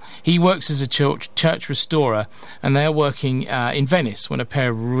couple. He works as a church restorer, and they're working in Venice when a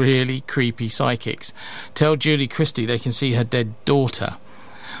pair of really creepy psychics tell Julie Christie they can see her dead daughter.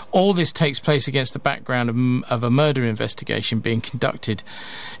 All this takes place against the background of a murder investigation being conducted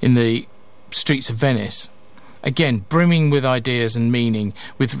in the streets of Venice. Again, brimming with ideas and meaning,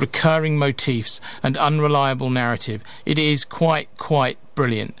 with recurring motifs and unreliable narrative. It is quite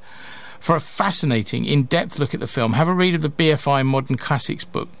brilliant. For a fascinating, in-depth look at the film, have a read of the BFI Modern Classics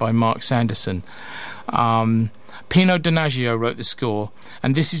book by Mark Sanderson. Pino Donaggio wrote the score,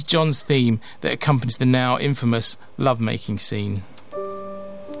 and this is John's theme that accompanies the now infamous lovemaking scene.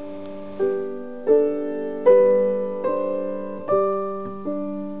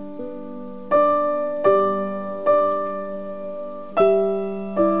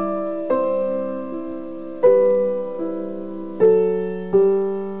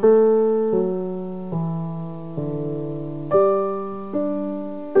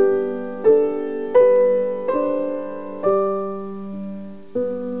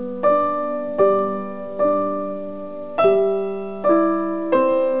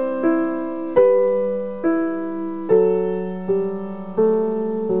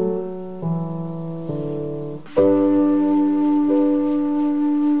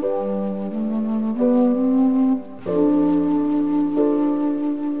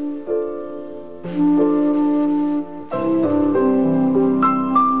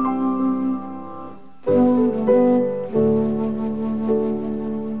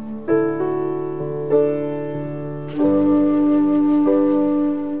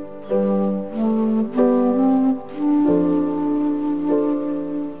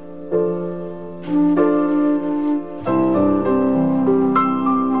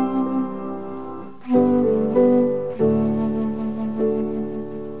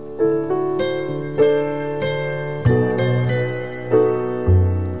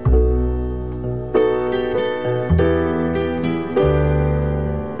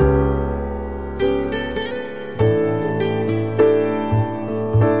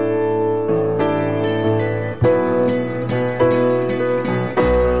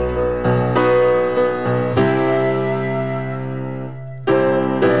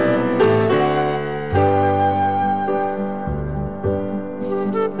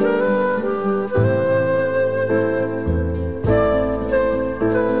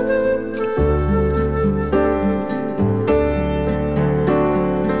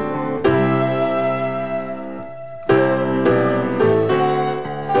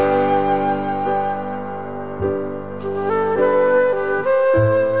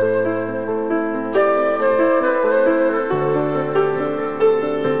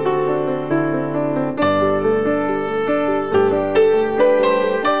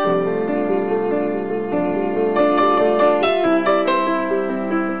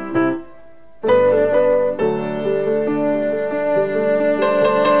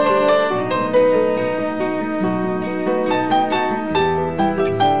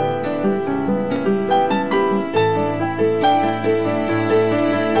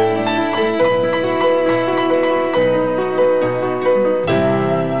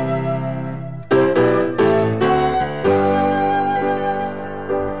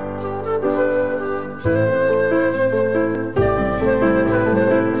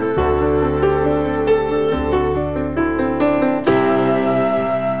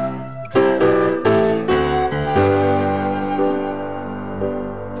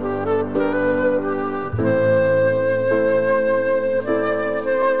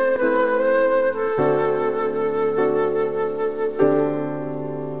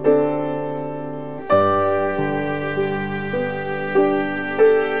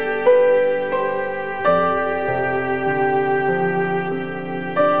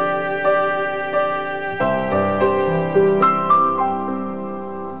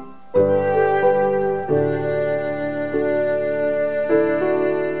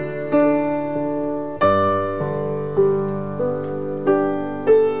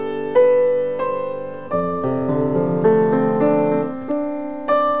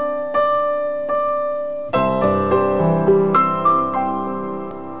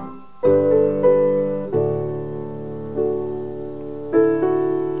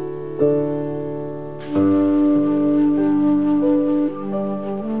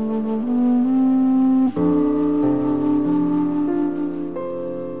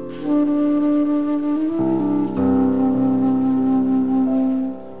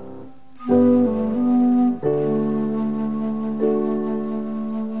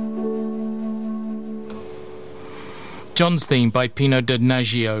 John's theme by Pino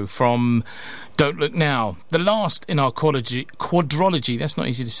Donaggio from Don't Look Now. The last in our quadrology, that's not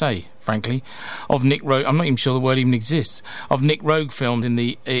easy to say, frankly, of Nic Roeg, I'm not even sure the word even exists, of Nic Roeg filmed is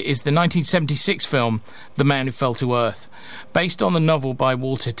the 1976 film The Man Who Fell to Earth, based on the novel by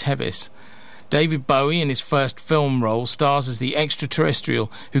Walter Tevis. David Bowie, in his first film role, stars as the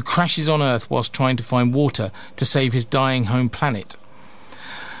extraterrestrial who crashes on Earth whilst trying to find water to save his dying home planet.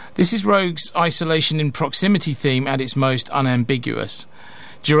 This is Roeg's isolation in proximity theme at its most unambiguous.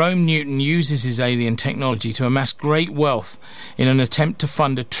 Jerome Newton uses his alien technology to amass great wealth in an attempt to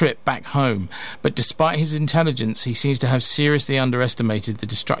fund a trip back home, but despite his intelligence, he seems to have seriously underestimated the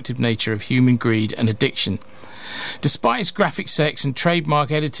destructive nature of human greed and addiction. Despite its graphic sex and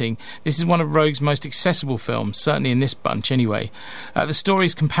trademark editing, this is one of Roeg's most accessible films, certainly in this bunch anyway. The story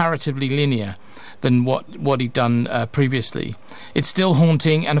is comparatively linear than what he'd done previously. It's still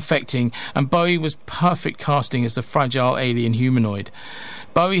haunting and affecting, and Bowie was perfect casting as the fragile alien humanoid.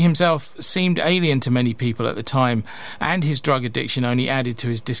 Bowie himself seemed alien to many people at the time, and his drug addiction only added to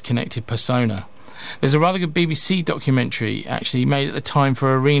his disconnected persona. There's a rather good BBC documentary, actually, made at the time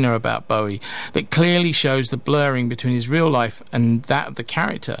for Arena about Bowie that clearly shows the blurring between his real life and that of the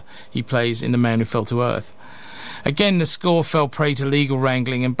character he plays in The Man Who Fell to Earth. Again, the score fell prey to legal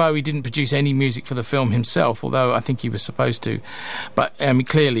wrangling, and Bowie didn't produce any music for the film himself, although I think he was supposed to. But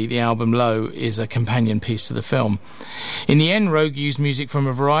clearly the album Low is a companion piece to the film. In the end, Roeg used music from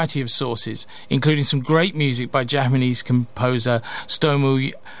a variety of sources, including some great music by Japanese composer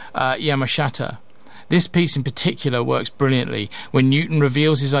Tsutomu Yamashita. This piece in particular works brilliantly when Newton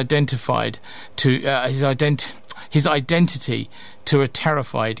reveals his identity to a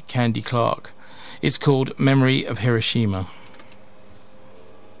terrified Candy Clark. It's called Memory of Hiroshima.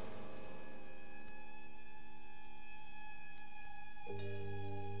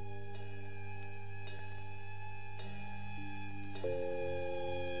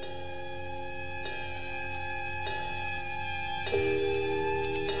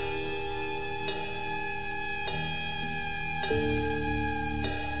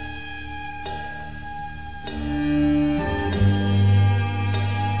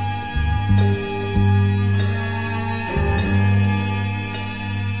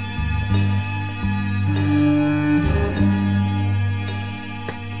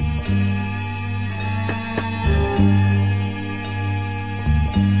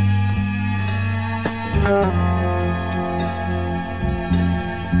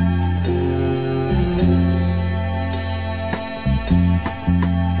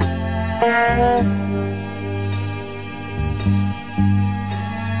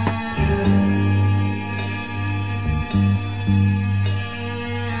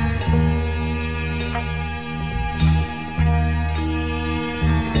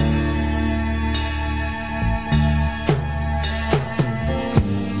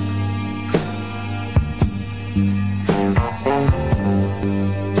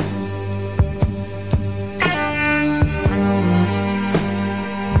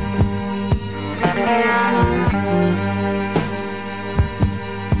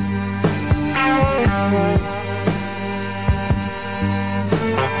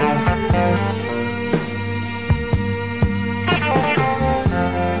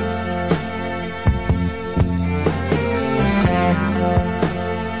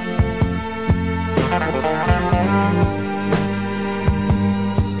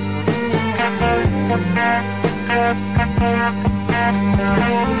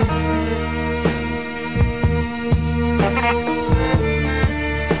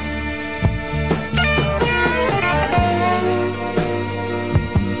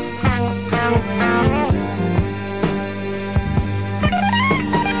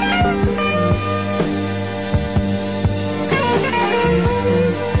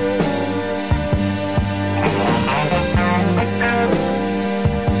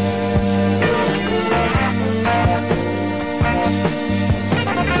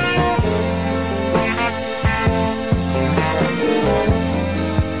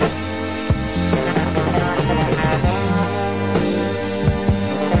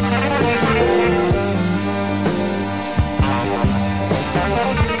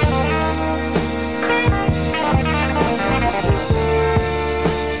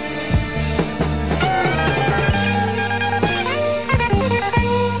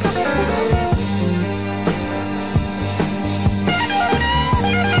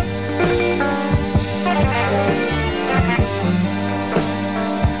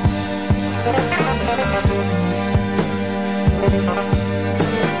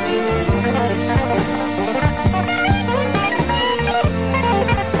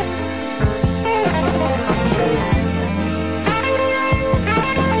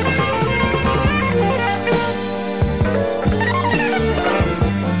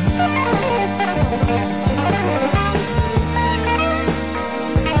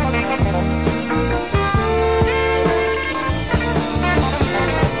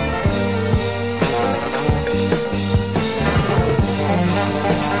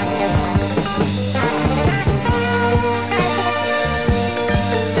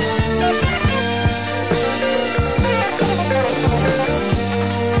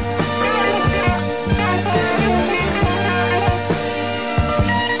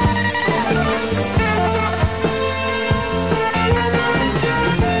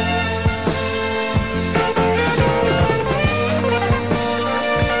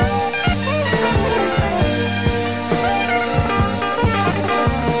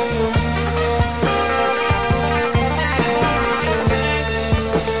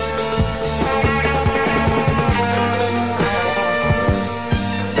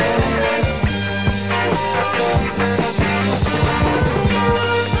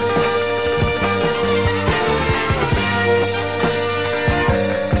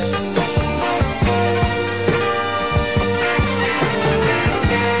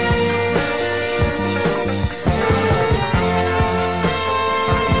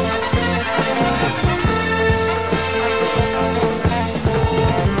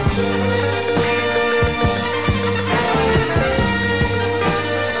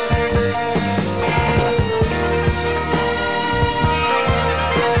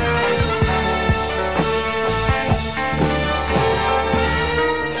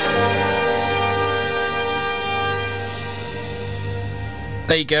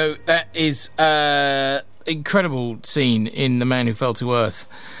 There you go. That is incredible scene in The Man Who Fell to Earth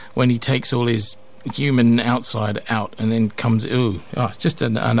when he takes all his human outside out and then comes... it's just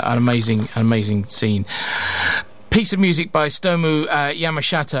an amazing scene. Piece of music by Stomu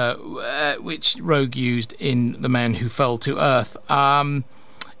Yamashita, which Roeg used in The Man Who Fell to Earth.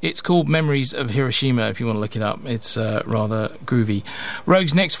 It's called Memories of Hiroshima, if you want to look it up. It's rather groovy.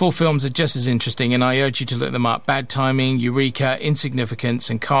 Roeg's next 4 films are just as interesting, and I urge you to look them up. Bad Timing, Eureka, Insignificance,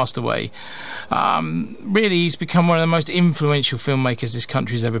 and Castaway. Really, he's become one of the most influential filmmakers this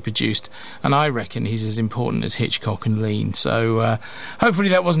country's ever produced, and I reckon he's as important as Hitchcock and Lean. So hopefully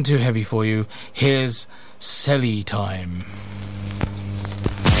that wasn't too heavy for you. Here's Selly Time.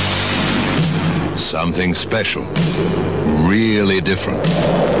 Something special, really different.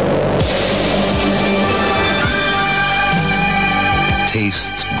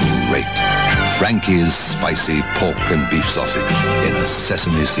 Tastes great. Frankie's spicy pork and beef sausage in a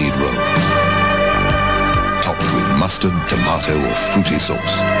sesame seed roll. Topped with mustard, tomato, or fruity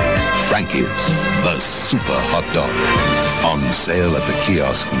sauce. Frankie's, the super hot dog. On sale at the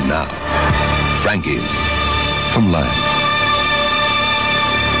kiosk now. Frankie's, from Lion.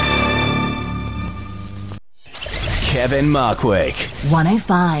 Kevin Markwick.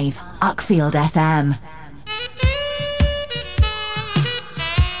 105 Uckfield FM.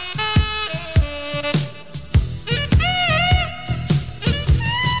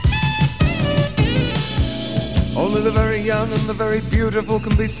 Only the very young and the very beautiful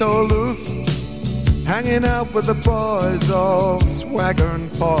can be so aloof, hanging out with the boys, all swagger and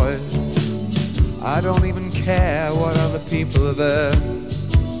poise. I don't even care what other people are there.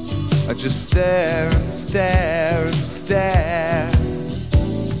 I just stare and stare and stare.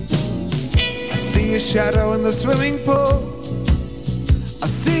 I see your shadow in the swimming pool. I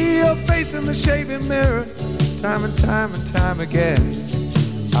see your face in the shaving mirror, time and time and time again.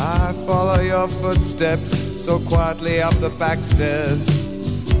 I follow your footsteps so quietly up the back stairs,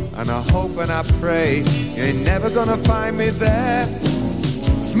 and I hope and I pray you ain't never gonna find me there.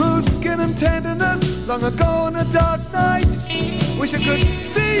 Smooth skin and tenderness, long ago on a dark night. Wish I could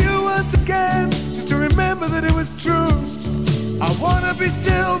see you once again, just to remember that it was true. I wanna be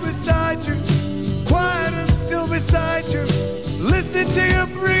still beside you, quiet and still beside you, listening to your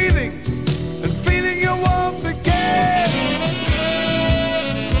breathing and feeling your warmth again.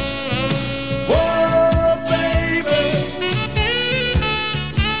 Whoa, baby,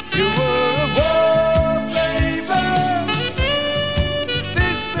 you were a whoa, baby.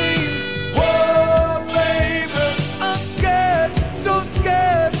 This means whoa, baby. I'm scared, so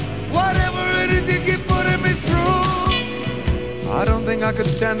scared. Whatever it is you keep putting me through. I don't think I could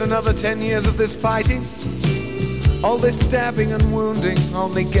stand another 10 years of this fighting. All this stabbing and wounding,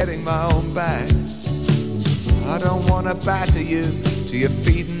 only getting my own back. I don't want to batter you to your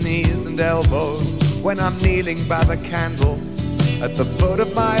feet and knees and elbows when I'm kneeling by the candle at the foot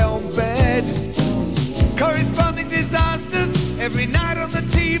of my own bed. Corresponding disasters every night on the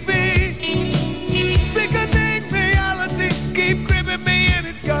TV. Sickening reality keep gripping me in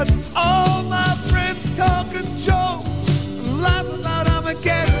its guts. All my friends talk and joke and laugh about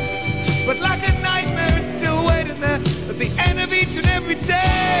Armageddon, but like a nightmare it's still waiting there at the end of each and every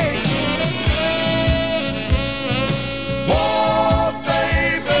day. Whoa,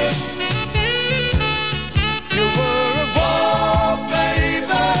 baby, you were a whoa,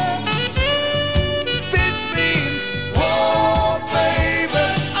 baby. This means whoa, baby.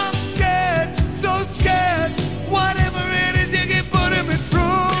 I'm scared, so scared. Whatever it is you keep putting me through.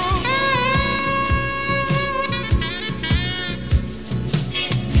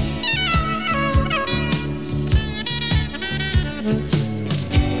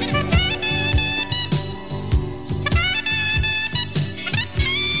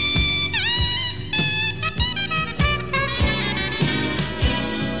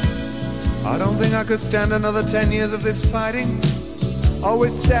 I don't think I could stand another 10 years of this fighting.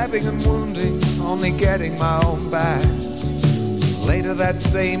 Always stabbing and wounding, only getting my own back. Later that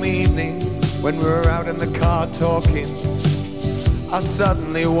same evening, when we were out in the car talking, I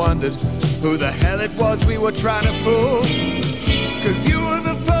suddenly wondered who the hell it was we were trying to fool. 'Cause you were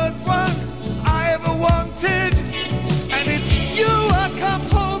the first one I ever wanted, and it's you I come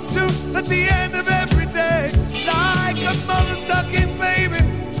home to at the end of every day. Like a mother sucking baby,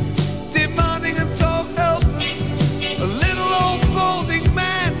 demanding and so helpless. A little old balding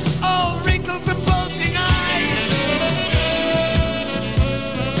man, all wrinkles and bulging eyes.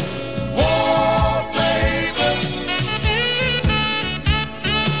 Whoa, baby.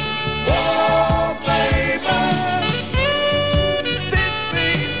 Whoa, baby. This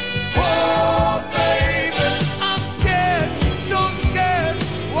means whoa, baby.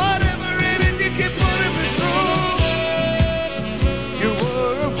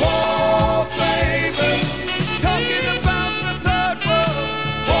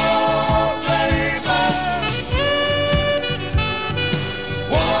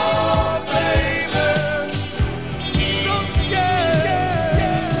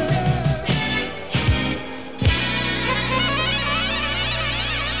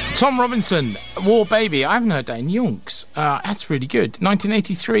 Tom Robinson, War Baby. I haven't heard that in yonks. That's really good.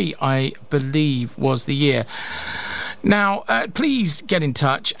 1983, I believe, was the year. Now, please get in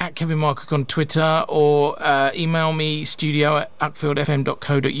touch at Kevin Markwick on Twitter or email me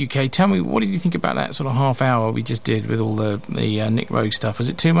studio@uckfieldfm.co.uk. Tell me, what did you think about that sort of half hour we just did with all the Nic Roeg stuff? Was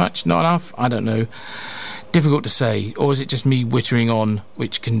it too much? Not enough? I don't know. Difficult to say. Or is it just me wittering on,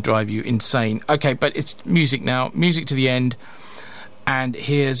 which can drive you insane? Okay, but it's music now. Music to the end. And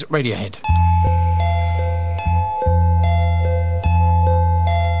here's Radiohead.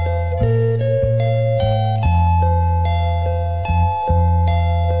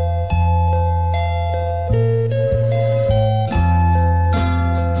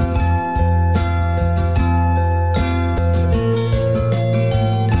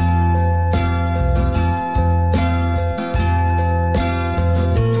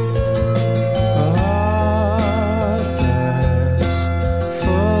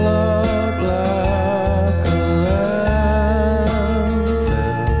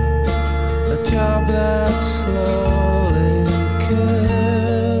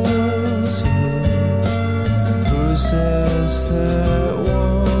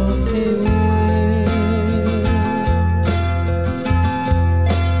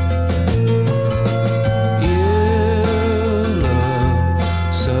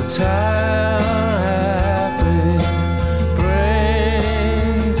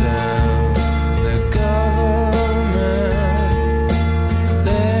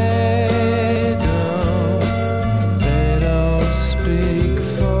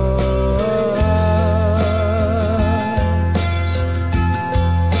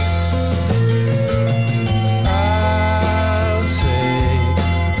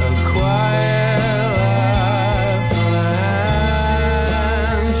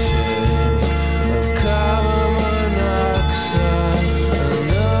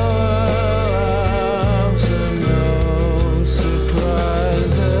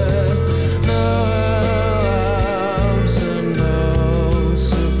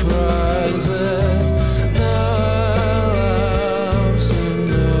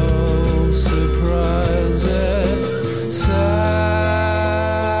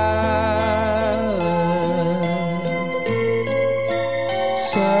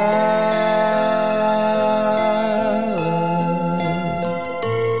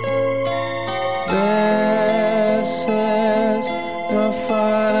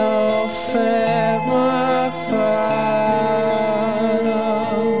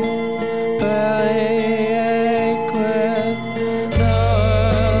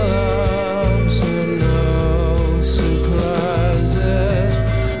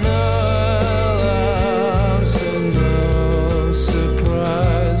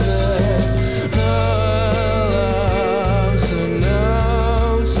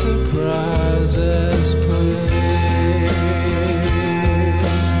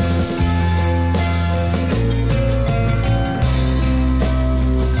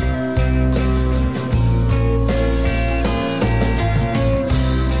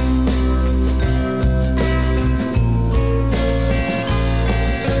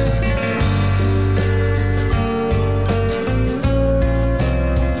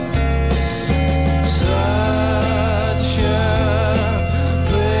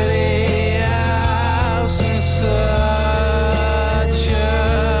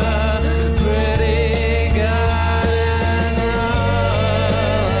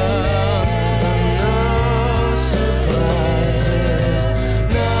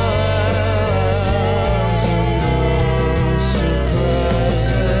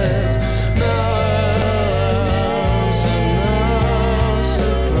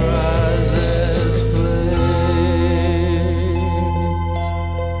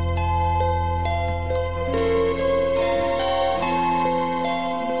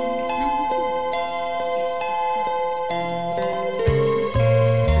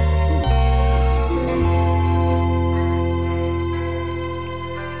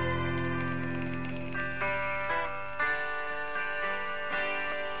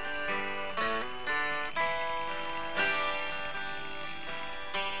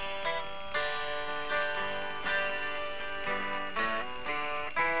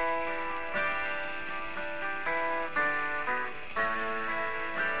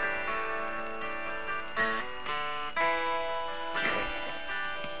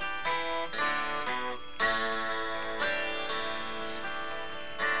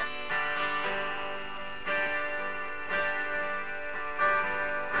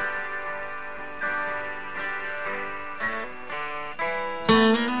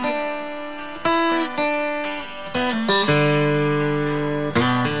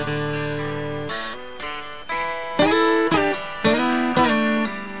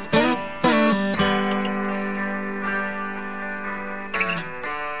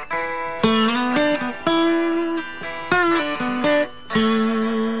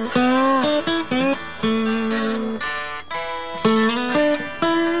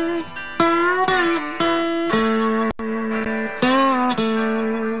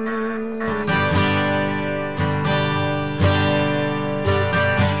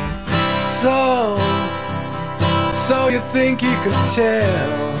 could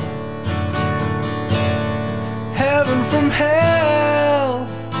tell heaven from hell,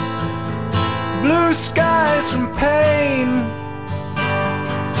 blue skies from pain.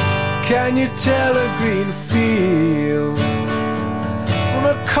 Can you tell a green field from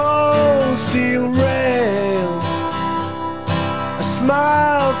a cold steel rail, a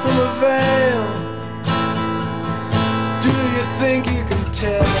smile from a veil? Do you think you can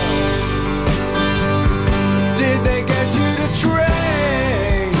tell? Did they get you to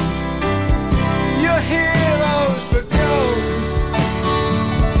train your heroes for ghosts,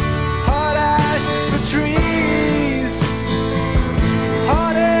 hot ashes for trees,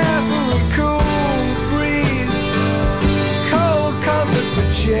 hot air for a cool breeze, cold comfort for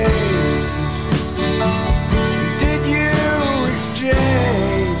change? Did you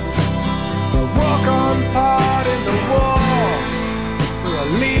exchange a walk-on part in the war for a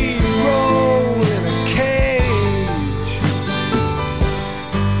lead role in a cage?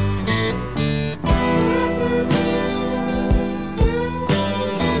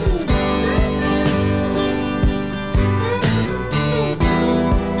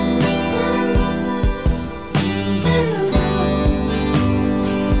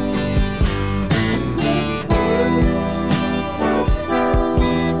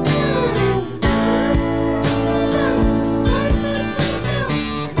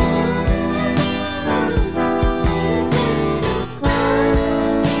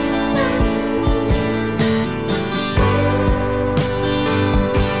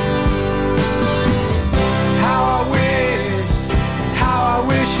 How I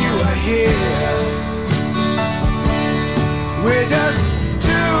wish you were here. We're just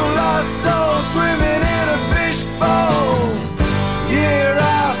two lost souls swimming in a fishbowl, year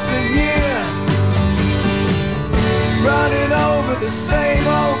after year, running over the same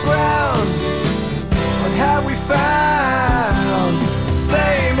old ground. What have we found? The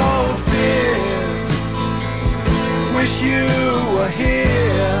same old fears. Wish you were here.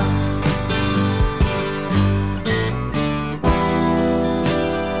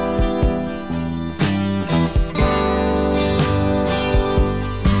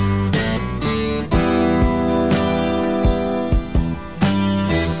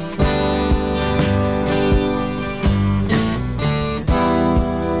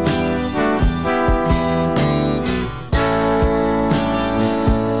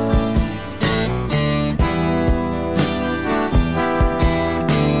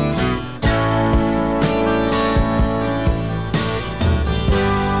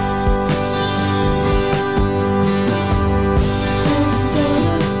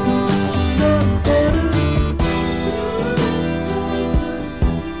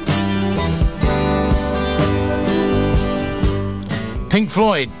 Pink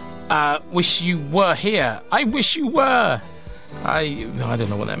Floyd, Wish You Were Here. I wish you were. I don't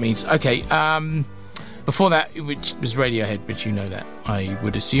know what that means. Okay, before that, which was Radiohead, but you know that, I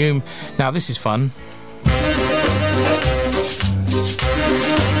would assume. Now, this is fun.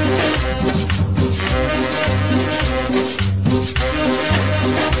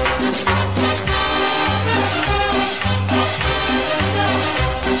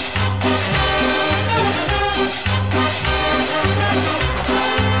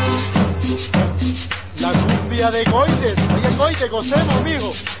 De coites, oye coite, gocemos,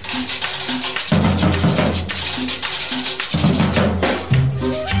 amigo.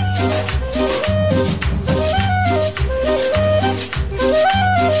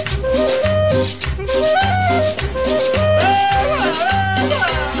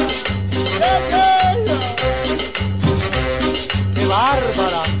 ¡Qué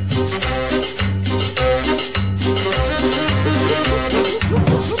bárbara!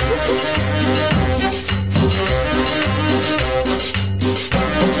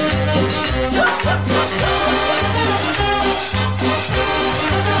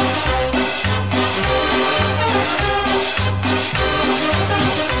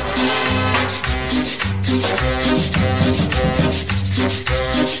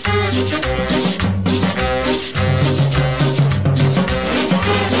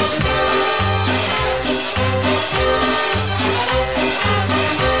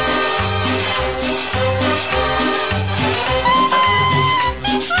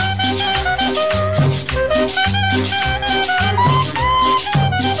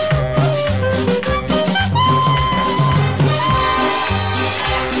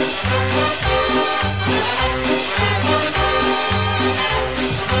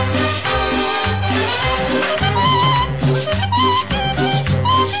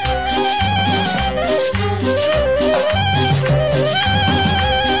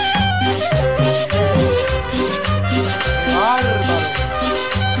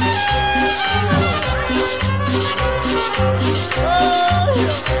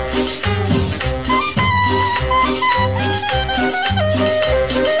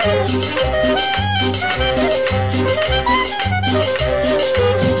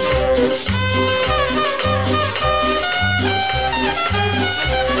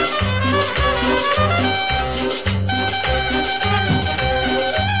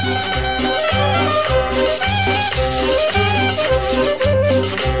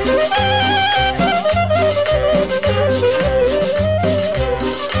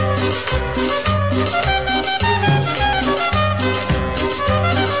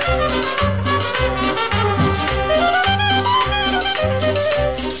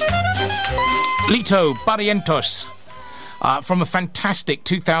 Lito Barrientos. From a fantastic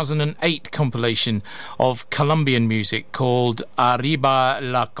 2008 compilation of Colombian music called Arriba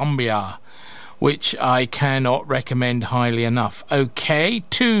la Cumbia, which I cannot recommend highly enough. Okay,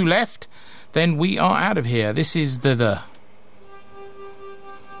 2 left, then we are out of here. This is the.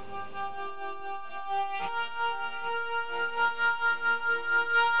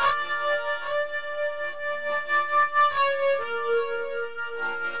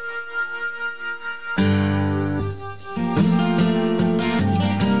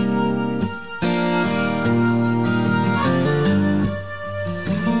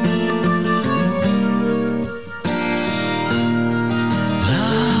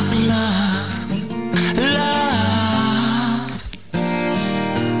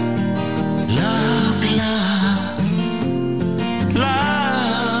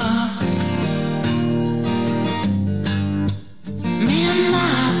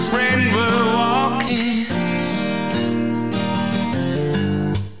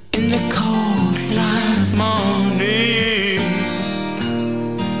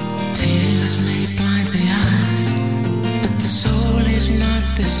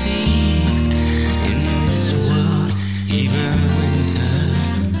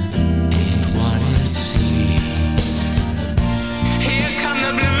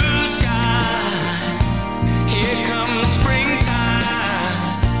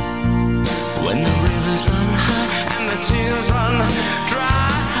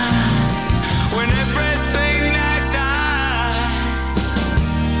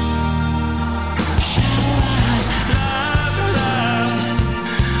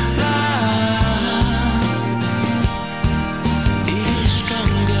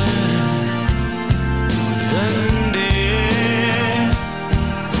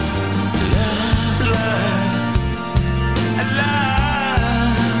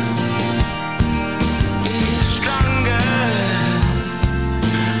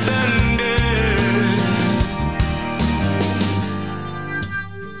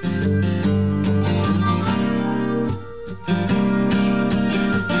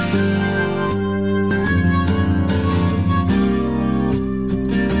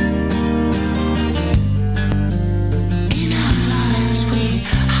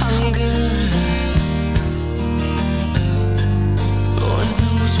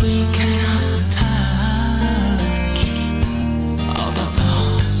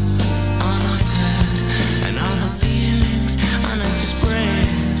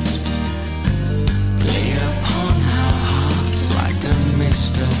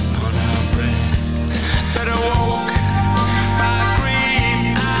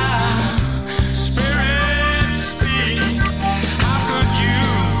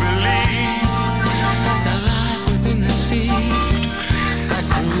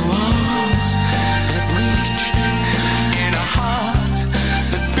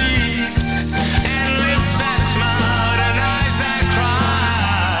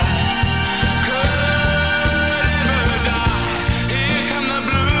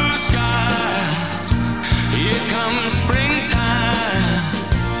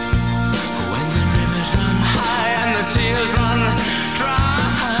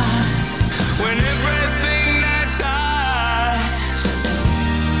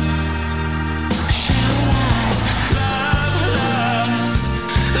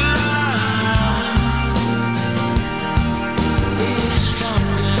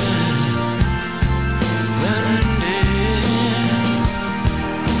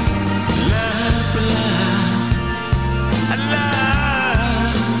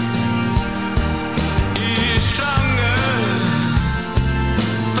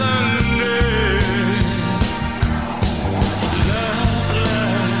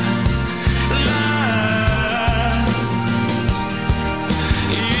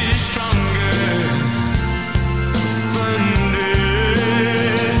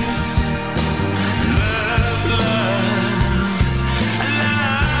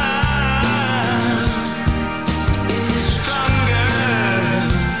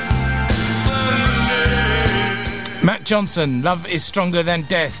 Johnson, Love is Stronger Than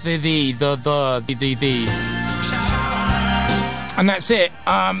Death, the. And that's it.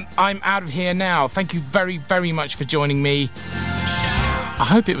 I'm out of here now. Thank you very, very much for joining me. I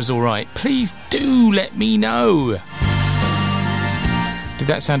hope it was all right. Please do let me know. Did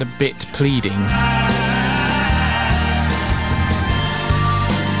that sound a bit pleading?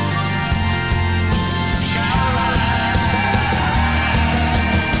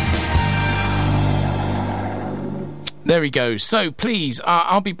 There he goes. So please,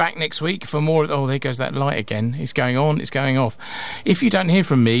 I'll be back next week for more. Oh, there goes that light again. It's going on, it's going off. If you don't hear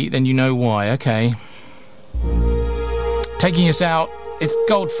from me, then you know why. Okay. Taking us out, it's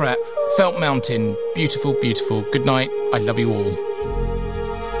Goldfrapp, Felt Mountain. Beautiful, beautiful. Good night. I love you all.